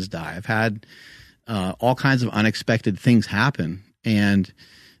had friends die. I've had all kinds of unexpected things happen. And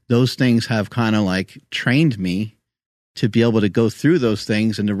those things have kind of like trained me to be able to go through those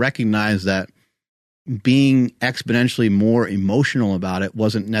things, and to recognize that being exponentially more emotional about it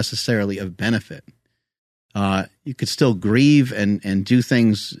wasn't necessarily of benefit. You could still grieve and do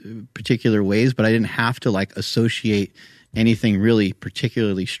things particular ways, but I didn't have to like associate anything really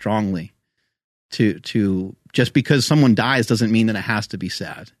particularly strongly to just because someone dies doesn't mean that it has to be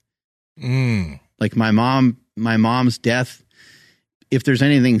sad. Like my mom's death, if there's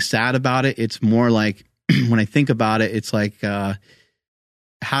anything sad about it, it's more like, when I think about it, it's like,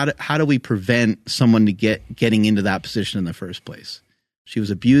 how do we prevent someone to getting into that position in the first place? She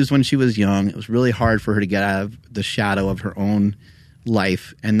was abused when she was young. It was really hard for her to get out of the shadow of her own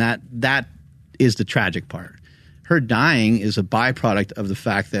life. And that is the tragic part. Her dying is a byproduct of the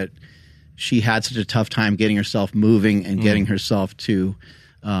fact that she had such a tough time getting herself moving and getting herself to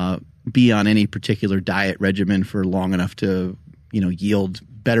be on any particular diet regimen for long enough to, you know, yield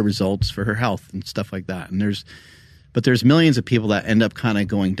better results for her health and stuff like that. And there's millions of people that end up kind of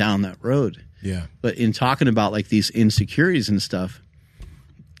going down that road. Yeah. But in talking about like these insecurities and stuff,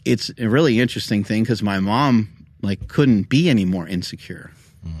 it's a really interesting thing, because my mom like couldn't be any more insecure,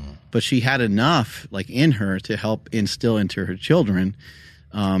 but she had enough like in her to help instill into her children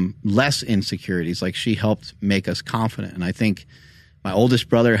less insecurities. Like she helped make us confident. And I think my oldest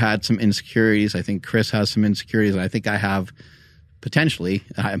brother had some insecurities. I think Chris has some insecurities. And I think I have potentially,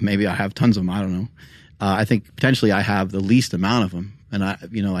 maybe I have tons of them. I don't know. I think potentially I have the least amount of them. And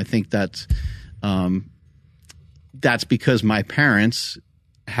I think that's because my parents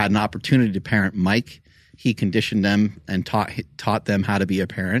had an opportunity to parent Mike. He conditioned them and taught them how to be a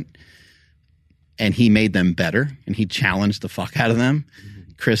parent, and he made them better, and he challenged the fuck out of them.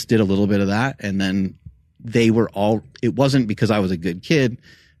 Chris did a little bit of that, and then it wasn't because I was a good kid.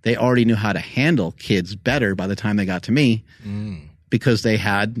 They already knew how to handle kids better by the time they got to me, because they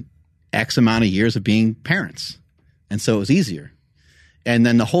had X amount of years of being parents. And so it was easier. And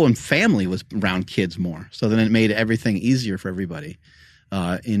then the whole family was around kids more. So then it made everything easier for everybody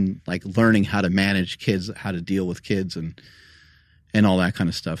in like learning how to manage kids, how to deal with kids and all that kind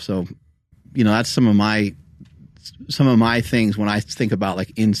of stuff. So, you know, that's some of my things when I think about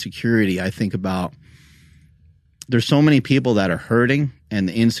like insecurity. I think about there's so many people that are hurting, and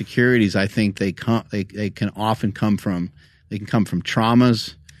the insecurities, I think they can often come from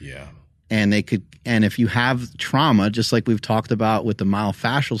traumas. Yeah. And if you have trauma, just like we've talked about with the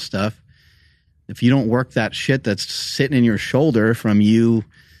myofascial stuff, if you don't work that shit that's sitting in your shoulder from you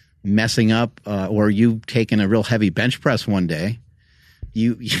messing up or you taking a real heavy bench press one day,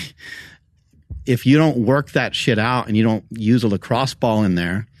 if you don't work that shit out and you don't use a lacrosse ball in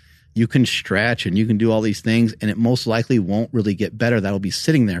there, you can stretch and you can do all these things, and it most likely won't really get better. That'll be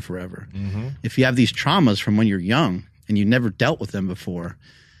sitting there forever. If you have these traumas from when you're young and you never dealt with them before,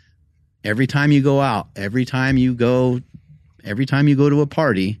 every time you go out, every time you go to a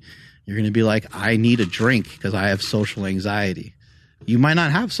party, you're going to be like, I need a drink because I have social anxiety. You might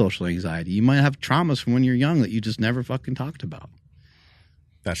not have social anxiety. You might have traumas from when you're young that you just never fucking talked about.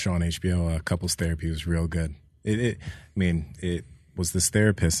 That show on HBO, Couples Therapy, was real good. It was this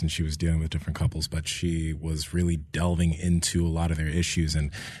therapist, and she was dealing with different couples, but she was really delving into a lot of their issues.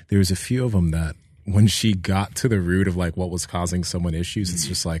 And there was a few of them that when she got to the root of like what was causing someone issues, it's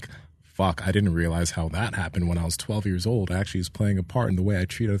just like, fuck, I didn't realize how that happened when I was 12 years old. I actually was playing a part in the way I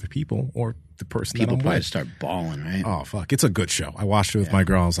treat other people or the person People that I'm probably with. start bawling, right? Oh, fuck. It's a good show. I watched it with my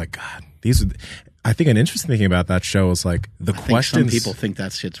girl. I was like, God, I think an interesting thing about that show is like the questions. Some people think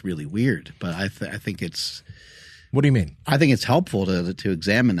that shit's really weird, but I think it's. What do you mean? I think it's helpful to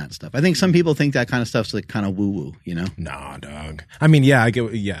examine that stuff. I think some people think that kind of stuff's like kind of woo woo, you know? Nah, dog. I mean, yeah, I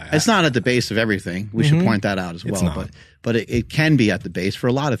get. Yeah, it's not at the base of everything. We should point that out as well. It's not. But it can be at the base for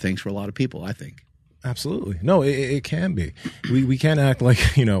a lot of things for a lot of people, I think. Absolutely. No, it can be. We can't act like,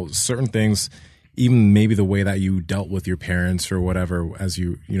 certain things, even maybe the way that you dealt with your parents or whatever as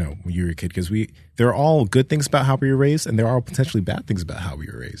when you were a kid, because there are all good things about how we were raised, and there are potentially bad things about how we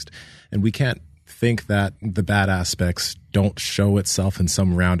were raised. And we can't think that the bad aspects don't show itself in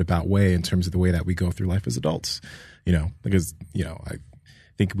some roundabout way in terms of the way that we go through life as adults, because, I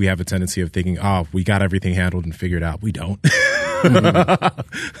think we have a tendency of thinking, we got everything handled and figured out. We don't.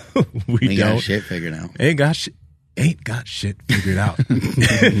 We ain't don't. got shit figured out. Ain't got shit figured out.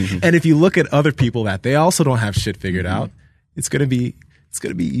 And if you look at other people that they also don't have shit figured out, it's gonna be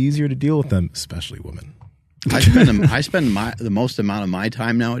easier to deal with them, especially women. I spend the most amount of my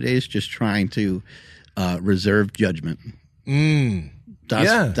time nowadays just trying to reserve judgment.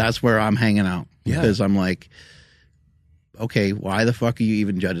 That's where I'm hanging out, because I'm like, okay, why the fuck are you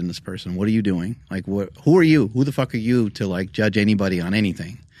even judging this person? What are you doing? Like, who are you? Who the fuck are you to like judge anybody on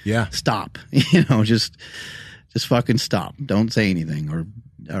anything? Yeah, stop. Just fucking stop. Don't say anything,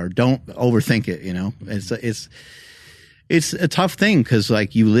 or don't overthink it. It's a tough thing because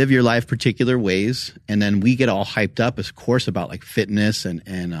like you live your life particular ways, and then we get all hyped up, of course, about like fitness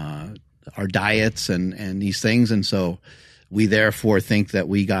and our diets and these things, and so we therefore think that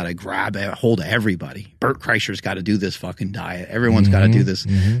we got to grab a hold of everybody. Bert Kreischer's got to do this fucking diet. Everyone's got to do this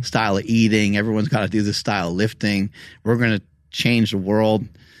style of eating. Everyone's got to do this style of lifting. We're going to change the world.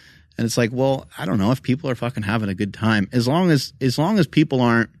 And it's like, well, I don't know if people are fucking having a good time. As long as people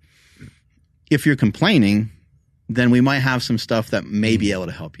aren't, if you're complaining, then we might have some stuff that may be able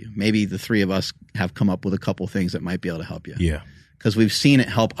to help you. Maybe the three of us have come up with a couple things that might be able to help you. Yeah. Because we've seen it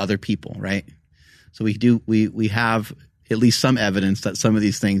help other people, right? So we have at least some evidence that some of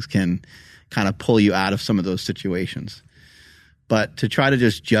these things can kind of pull you out of some of those situations. But to try to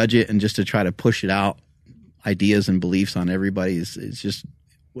just judge it and just to try to push it out, ideas and beliefs on everybody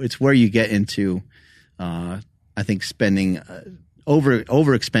it's where you get into, I think, spending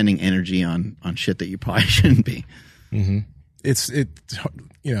overexpending energy on shit that you probably shouldn't be. Mm-hmm.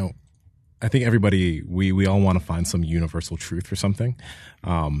 I think everybody, we all want to find some universal truth for something.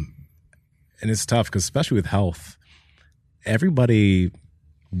 And it's tough because especially with health, everybody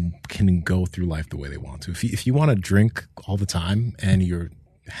can go through life the way they want to. If you want to drink all the time and you're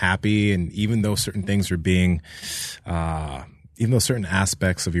happy, and even though certain things are being, even though certain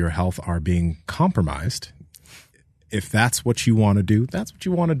aspects of your health are being compromised, if that's what you want to do, that's what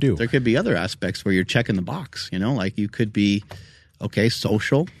you want to do. There could be other aspects where you're checking the box, like you could be, okay,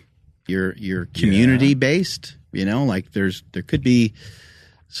 social, you're community based, like there could be,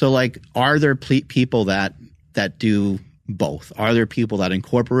 so like, are there people that do both? Are there people that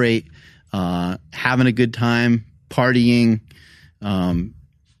incorporate having a good time, partying,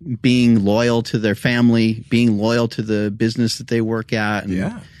 being loyal to their family, being loyal to the business that they work at?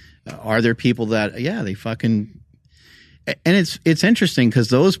 And are there people that, they fucking, and it's interesting because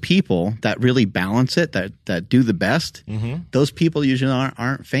those people that really balance it, that do the best, those people usually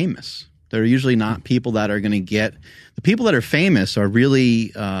aren't famous. They're usually not people that are going to get, the people that are famous are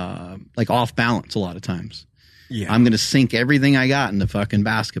really like off balance a lot of times. Yeah. I'm going to sink everything I got into fucking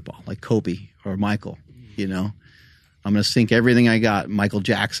basketball, like Kobe or Michael, I'm going to sink everything I got, Michael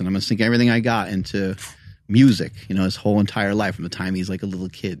Jackson. I'm going to sink everything I got into music, his whole entire life from the time he's like a little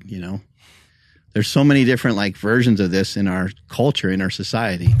kid, There's so many different like versions of this in our culture, in our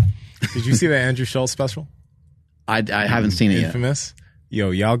society. Did you see the Andrew Schultz special? I haven't seen it yet. Infamous.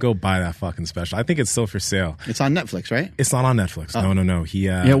 Yo, y'all go buy that fucking special. I think it's still for sale. It's on Netflix, right? It's not on Netflix. Oh. No. He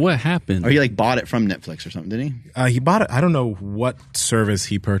Yeah, what happened? Or he like bought it from Netflix or something, did he? He bought it. I don't know what service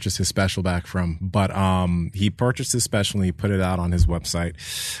he purchased his special back from, but he purchased his special and he put it out on his website.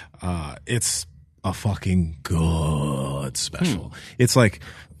 It's a fucking good special. It's like,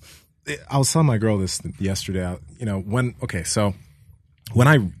 I was telling my girl this yesterday. You know, when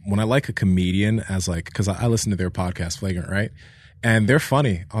I like a comedian as like, because I listen to their podcast, Flagrant, right? And they're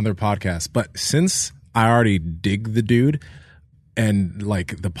funny on their podcast. But since I already dig the dude and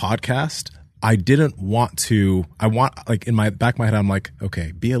like the podcast, I want like in my back of my head, I'm like,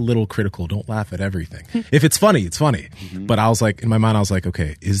 okay, be a little critical. Don't laugh at everything. If it's funny, it's funny. Mm-hmm. But I was like, in my mind, I was like,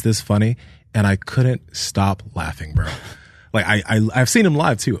 okay, is this funny? And I couldn't stop laughing, bro. Like I've seen him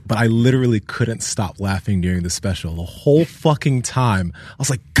live too, but I literally couldn't stop laughing during the special the whole fucking time. I was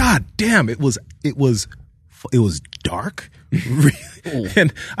like, God damn, it was dark. Really.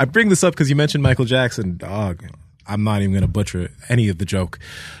 And I bring this up because you mentioned Michael Jackson. Dog, I'm not even going to butcher any of the joke,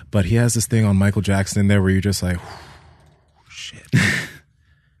 but he has this thing on Michael Jackson in there where you're just like, shit.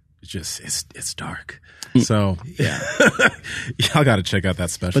 It's dark. So yeah, y'all got to check out that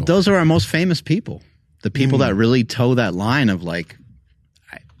special. But those are our most famous people. The people that really toe that line of like,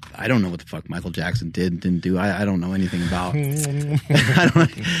 I don't know what the fuck Michael Jackson didn't do. I don't know anything about. I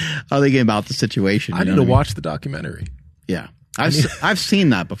don't know anything about the situation. I need to watch the documentary. Yeah, I've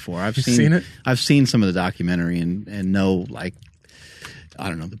seen that before. I've seen it. I've seen some of the documentary and know like, I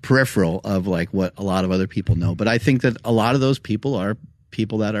don't know, the peripheral of like what a lot of other people know. But I think that a lot of those people are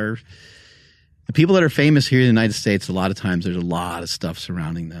people that are. The people that are famous here in the United States, a lot of times there's a lot of stuff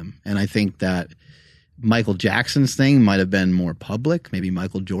surrounding them. And I think that Michael Jackson's thing might have been more public. Maybe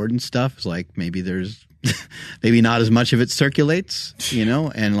Michael Jordan's stuff is like, maybe there's, maybe not as much of it circulates, you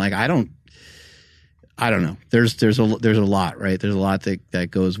know? And like, I don't know. There's a lot, right? There's a lot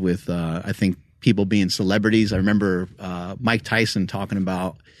that goes with, I think people being celebrities. I remember, Mike Tyson talking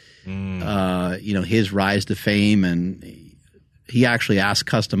about, you know, his rise to fame, and he actually asked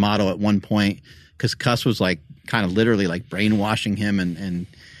Cus D'Amato at one point, because Cus was like kind of literally like brainwashing him and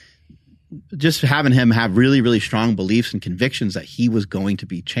just having him have really, really strong beliefs and convictions that he was going to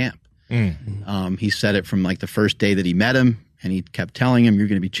be champ. He said it from like the first day that he met him, and he kept telling him, you're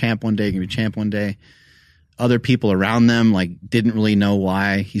going to be champ one day, you're going to be champ one day. Other people around them like didn't really know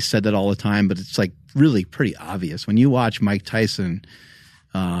why he said that all the time, but it's like really pretty obvious. When you watch Mike Tyson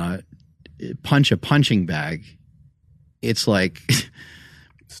punch a punching bag, it's like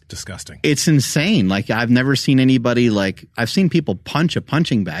it's disgusting. It's insane. Like I've never seen anybody like I've seen people punch a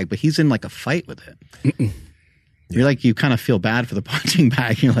punching bag, but he's in like a fight with it. You're like, you kind of feel bad for the punching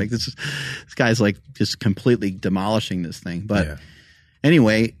bag. You're like, this guy's like just completely demolishing this thing. But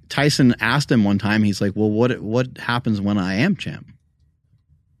anyway, Tyson asked him one time. He's like, well, what happens when I am champ?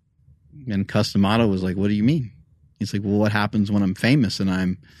 And Cus D'Amato was like, what do you mean? He's like, well, what happens when I'm famous and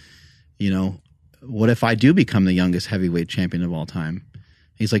I'm, you know, what if I do become the youngest heavyweight champion of all time?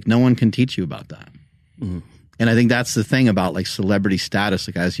 He's like, no one can teach you about that. Mm-hmm. And I think that's the thing about like celebrity status.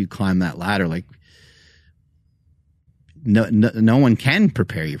 Like as you climb that ladder, like no one can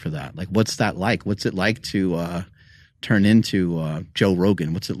prepare you for that. Like, what's that like? What's it like to turn into Joe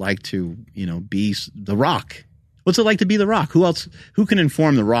Rogan? What's it like to, you know, be The Rock? What's it like to be The Rock? Who else? Who can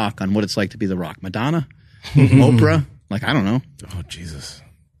inform The Rock on what it's like to be The Rock? Madonna? Oprah? Like, I don't know. Oh, Jesus.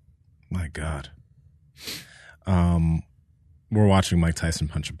 My God. We're watching Mike Tyson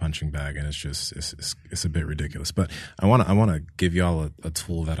punch a punching bag, and it's just it's a bit ridiculous. But I want to give y'all a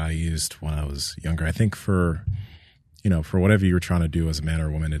tool that I used when I was younger. I think for whatever you're trying to do as a man or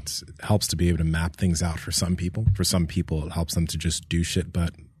a woman, it helps to be able to map things out for some people. For some people, it helps them to just do shit.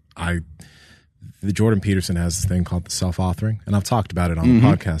 But the Jordan Peterson has this thing called the self-authoring, and I've talked about it on the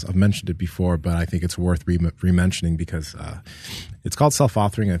podcast. I've mentioned it before, but I think it's worth re-mentioning because it's called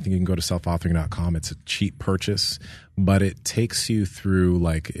self-authoring. I think you can go to self-authoring.com. It's a cheap purchase, but it takes you through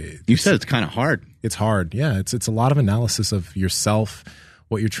like you said it's kind of hard. It's hard, yeah. It's a lot of analysis of yourself,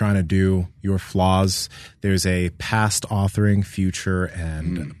 what you're trying to do, your flaws. There's a past authoring, future,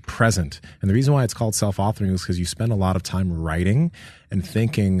 and present. And the reason why it's called self-authoring is because you spend a lot of time writing and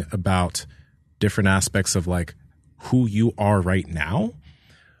thinking about different aspects of like who you are right now,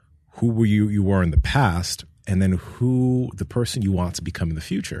 who you were in the past, and then who the person you want to become in the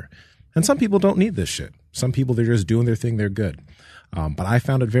future. And some people don't need this shit. Some people, they're just doing their thing. They're good. But I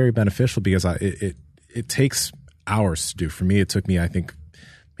found it very beneficial because it takes hours to do. For me, it took me, I think,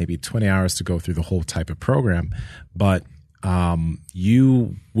 maybe 20 hours to go through the whole type of program. But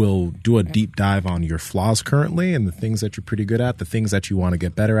you will do a deep dive on your flaws currently and the things that you're pretty good at, the things that you want to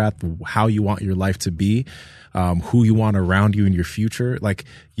get better at, how you want your life to be, who you want around you in your future. Like,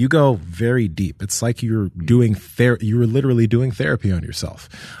 you go very deep. It's like you're doing you're literally doing therapy on yourself.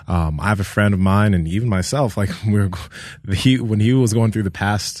 I have a friend of mine, and even myself, like, when he was going through the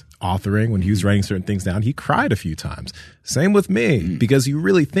past authoring, when he was writing certain things down, he cried a few times. Same with me, because you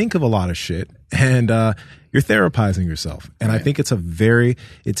really think of a lot of shit, and you're therapizing yourself. And right. I think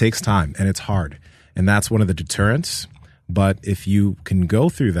it takes time, and it's hard. And that's one of the deterrents. But if you can go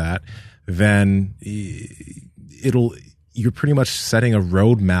through that, then you're pretty much setting a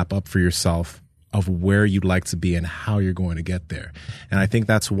roadmap up for yourself of where you'd like to be and how you're going to get there. And I think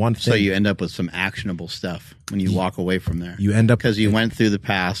that's one thing. So you end up with some actionable stuff when you walk away from there. You end up, because you went through the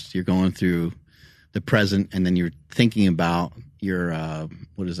past, you're going through the present, and then you're thinking about your,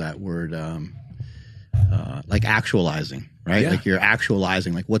 what is that word? Like actualizing, right? Yeah. Like you're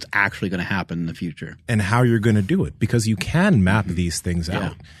actualizing like what's actually going to happen in the future. And how you're going to do it, because you can map these things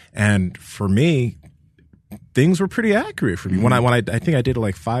out. And for me, things were pretty accurate for me. When I think I did it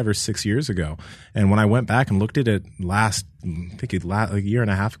like 5 or 6 years ago. And when I went back and looked at it like a year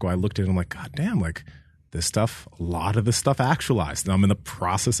and a half ago, I looked at it and I'm like, God damn, like this stuff, a lot of this stuff actualized. And I'm in the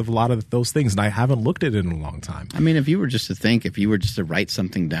process of a lot of those things, and I haven't looked at it in a long time. I mean, if you were just to write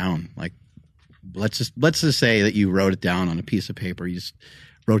something down, like let's just say that you wrote it down on a piece of paper. You just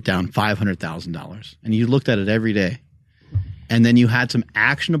wrote down $500,000 and you looked at it every day. And then you had some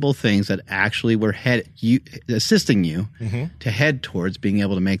actionable things that actually were assisting you to head towards being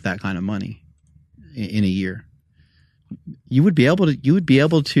able to make that kind of money in a year. You would be able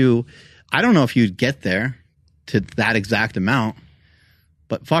to, I don't know if you'd get there to that exact amount,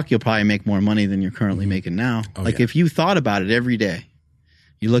 but fuck, you'll probably make more money than you're currently making now. If you thought about it every day,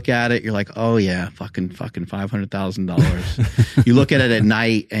 you look at it, you're like, oh yeah, fucking $500,000. You look at it at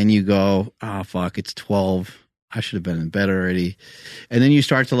night and you go, oh fuck, it's 12. I should have been in bed already. And then you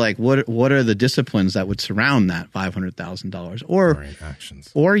start to like, what are the disciplines that would surround that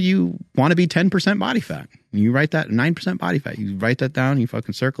 $500,000? Or you want to be 10% body fat. And you write that 9% body fat. You write that down, you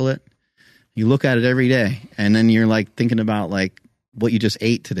fucking circle it. You look at it every day. And then you're like thinking about like what you just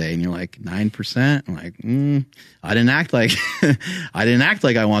ate today. And you're like 9%. I'm like, I didn't act like,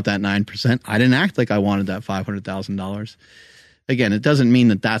 I want that 9%. I didn't act like I wanted that $500,000. Again, it doesn't mean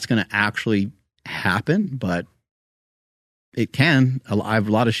that that's going to actually happen, but it can. I have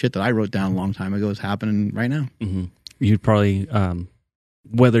a lot of shit that I wrote down a long time ago is happening right now. Mm-hmm. You'd probably,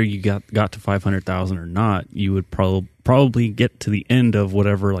 whether you got to 500,000 or not, you would probably get to the end of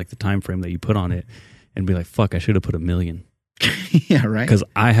whatever, like the time frame that you put on it, and be like, "Fuck, I should have put 1 million." Yeah, right. Because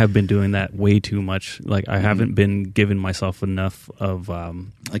I have been doing that way too much. Like I haven't been giving myself enough of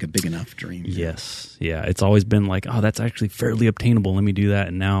like a big enough dream. Yes, yeah. It's always been like, oh, that's actually fairly obtainable. Let me do that.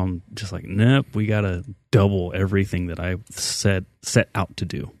 And now I'm just like, nope. We gotta double everything that I set out to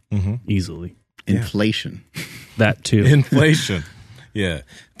do easily. Inflation, that too. Inflation. Yeah,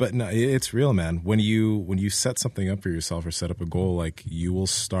 but no, it's real, man. When you set something up for yourself or set up a goal, like you will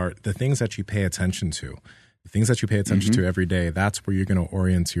start the things that you pay attention to. The things that you pay attention to every day, that's where you're going to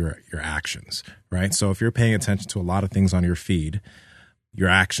orient your actions, right? So if you're paying attention to a lot of things on your feed, your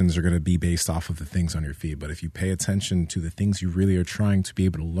actions are going to be based off of the things on your feed. But if you pay attention to the things you really are trying to be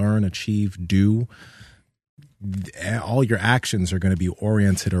able to learn, achieve, do, all your actions are going to be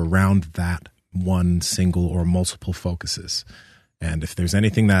oriented around that one single or multiple focuses. And if there's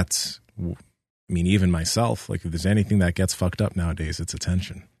anything that's, I mean, even myself, like if there's anything that gets fucked up nowadays, it's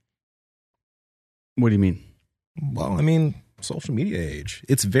attention. What do you mean? Well, I mean, social media age.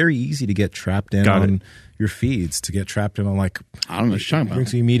 It's very easy to get trapped in on your feeds, to get trapped in on like, I don't know what you're talking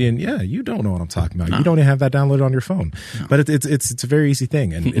about. Media. Yeah, you don't know what I'm talking about. No. You don't even have that downloaded on your phone. No. But it's a very easy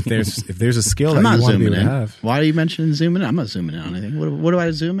thing. And if there's a skill that you want to be able to have. Why are you mentioning zooming in? I'm not zooming in on anything. What do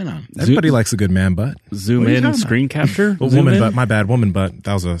I zoom in on? Everybody likes a good man butt. Zoom in, screen capture? Well, woman butt. My bad, woman butt.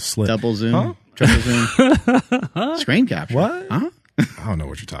 That was a slip. Double zoom? Huh? Triple zoom? Screen capture? What? Huh? I don't know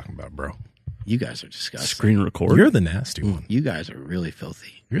what you're talking about, bro. You guys are disgusting. Screen record. You're the nasty one. You guys are really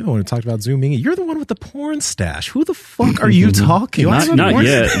filthy. You're the one who talked about zooming in. You're the one with the porn stash. Who the fuck are you talking? Not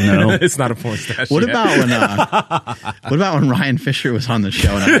yet. No, it's not a porn stash. What about when Ryan Fisher was on the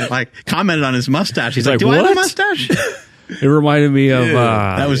show and I like commented on his mustache? He's like, "Do I have a mustache?" It reminded me of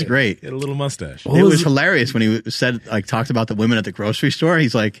that was great. He had a little mustache. It was hilarious when he said talked about the women at the grocery store.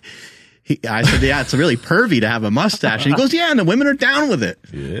 He's like. I said, yeah, it's really pervy to have a mustache. And he goes, yeah, and the women are down with it.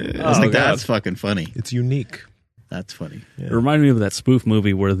 Yeah. I was like, that's fucking funny. It's unique. That's funny. Yeah. It reminded me of that spoof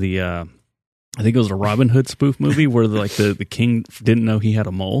movie where I think it was a Robin Hood spoof movie where the king didn't know he had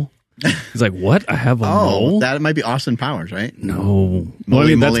a mole. He's like, what? I have a mole? That might be Austin Powers, right? No.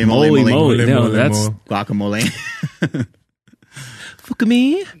 Moly, that's moly, moly, moly, moly. moly, No, moly, that's moly. Guacamole. fuck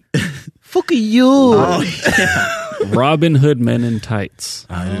me. Fuck you. Oh, Robin Hood Men in Tights.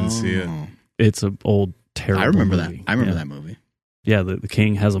 I didn't see it. It's an old terrible I remember movie. that. I remember that movie. Yeah, the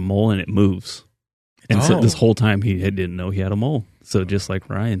king has a mole and it moves. And so Oh. this whole time he didn't know he had a mole. So just like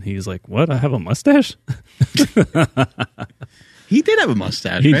Ryan, he's like, what? I have a mustache? He did have a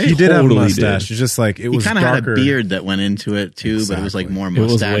mustache, He- right? He did have a Totally mustache. did. It's just like it He was kind of had a darker. beard that went into it too, but it was like Exactly. more It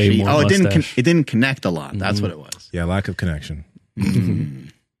was way mustachy. more It didn't. mustache. It didn't connect a lot. That's what it was. Yeah, lack of connection. Mm.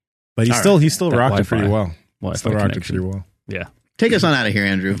 But he All still right. he still That rocked it Wi-Fi. pretty well. Wi-Fi Still rocked it connection. pretty well. Yeah. Take us on out of here,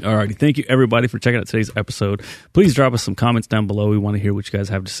 Andrew. Alrighty. Thank you everybody for checking out today's episode. Please drop us some comments down below. We want to hear what you guys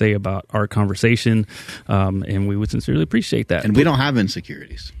have to say about our conversation. And we would sincerely appreciate that. And we don't have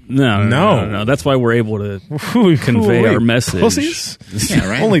insecurities. No. That's why we're able to convey Wait, our message. Pussies? Yeah,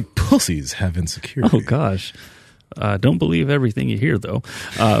 right. Only pussies have insecurity. Oh gosh. Don't believe everything you hear, though.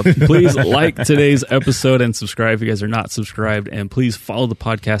 Please like today's episode and subscribe if you guys are not subscribed. And please follow the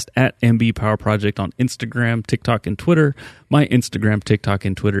podcast at MB Power Project on Instagram, TikTok, and Twitter. My Instagram, TikTok,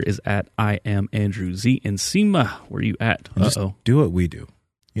 and Twitter is at I am Andrew Z. And Seema, where are you at? Just do what we do.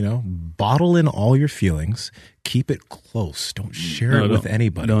 You know, bottle in all your feelings. Keep it close. Don't share it with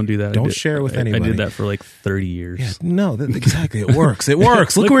anybody. Don't do that. Don't share it with anybody. I did that for like 30 years. Yeah, no, exactly. It works. It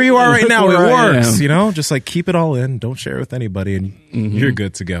works. Look where you are right now. It where I works. am. You know, just like keep it all in. Don't share it with anybody, and you're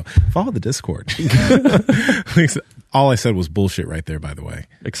good to go. Follow the Discord. All I said was bullshit right there, by the way.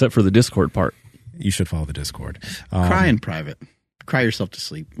 Except for the Discord part. You should follow the Discord. Cry in private. Cry yourself to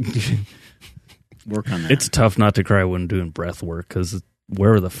sleep. Work on that. It's tough not to cry when doing breath work because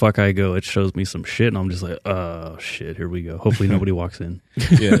wherever the fuck I go, it shows me some shit, and I'm just like, oh, shit, here we go. Hopefully nobody walks in.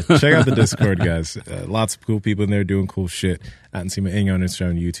 Yeah, check out the Discord, guys. Lots of cool people in there doing cool shit. At Nsima Ing on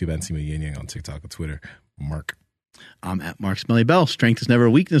Instagram and YouTube, at Nsima Yin Yang on TikTok and Twitter. Mark. I'm at Mark Smelly Bell. Strength is never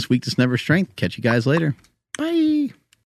weakness. Weakness never strength. Catch you guys later. Bye.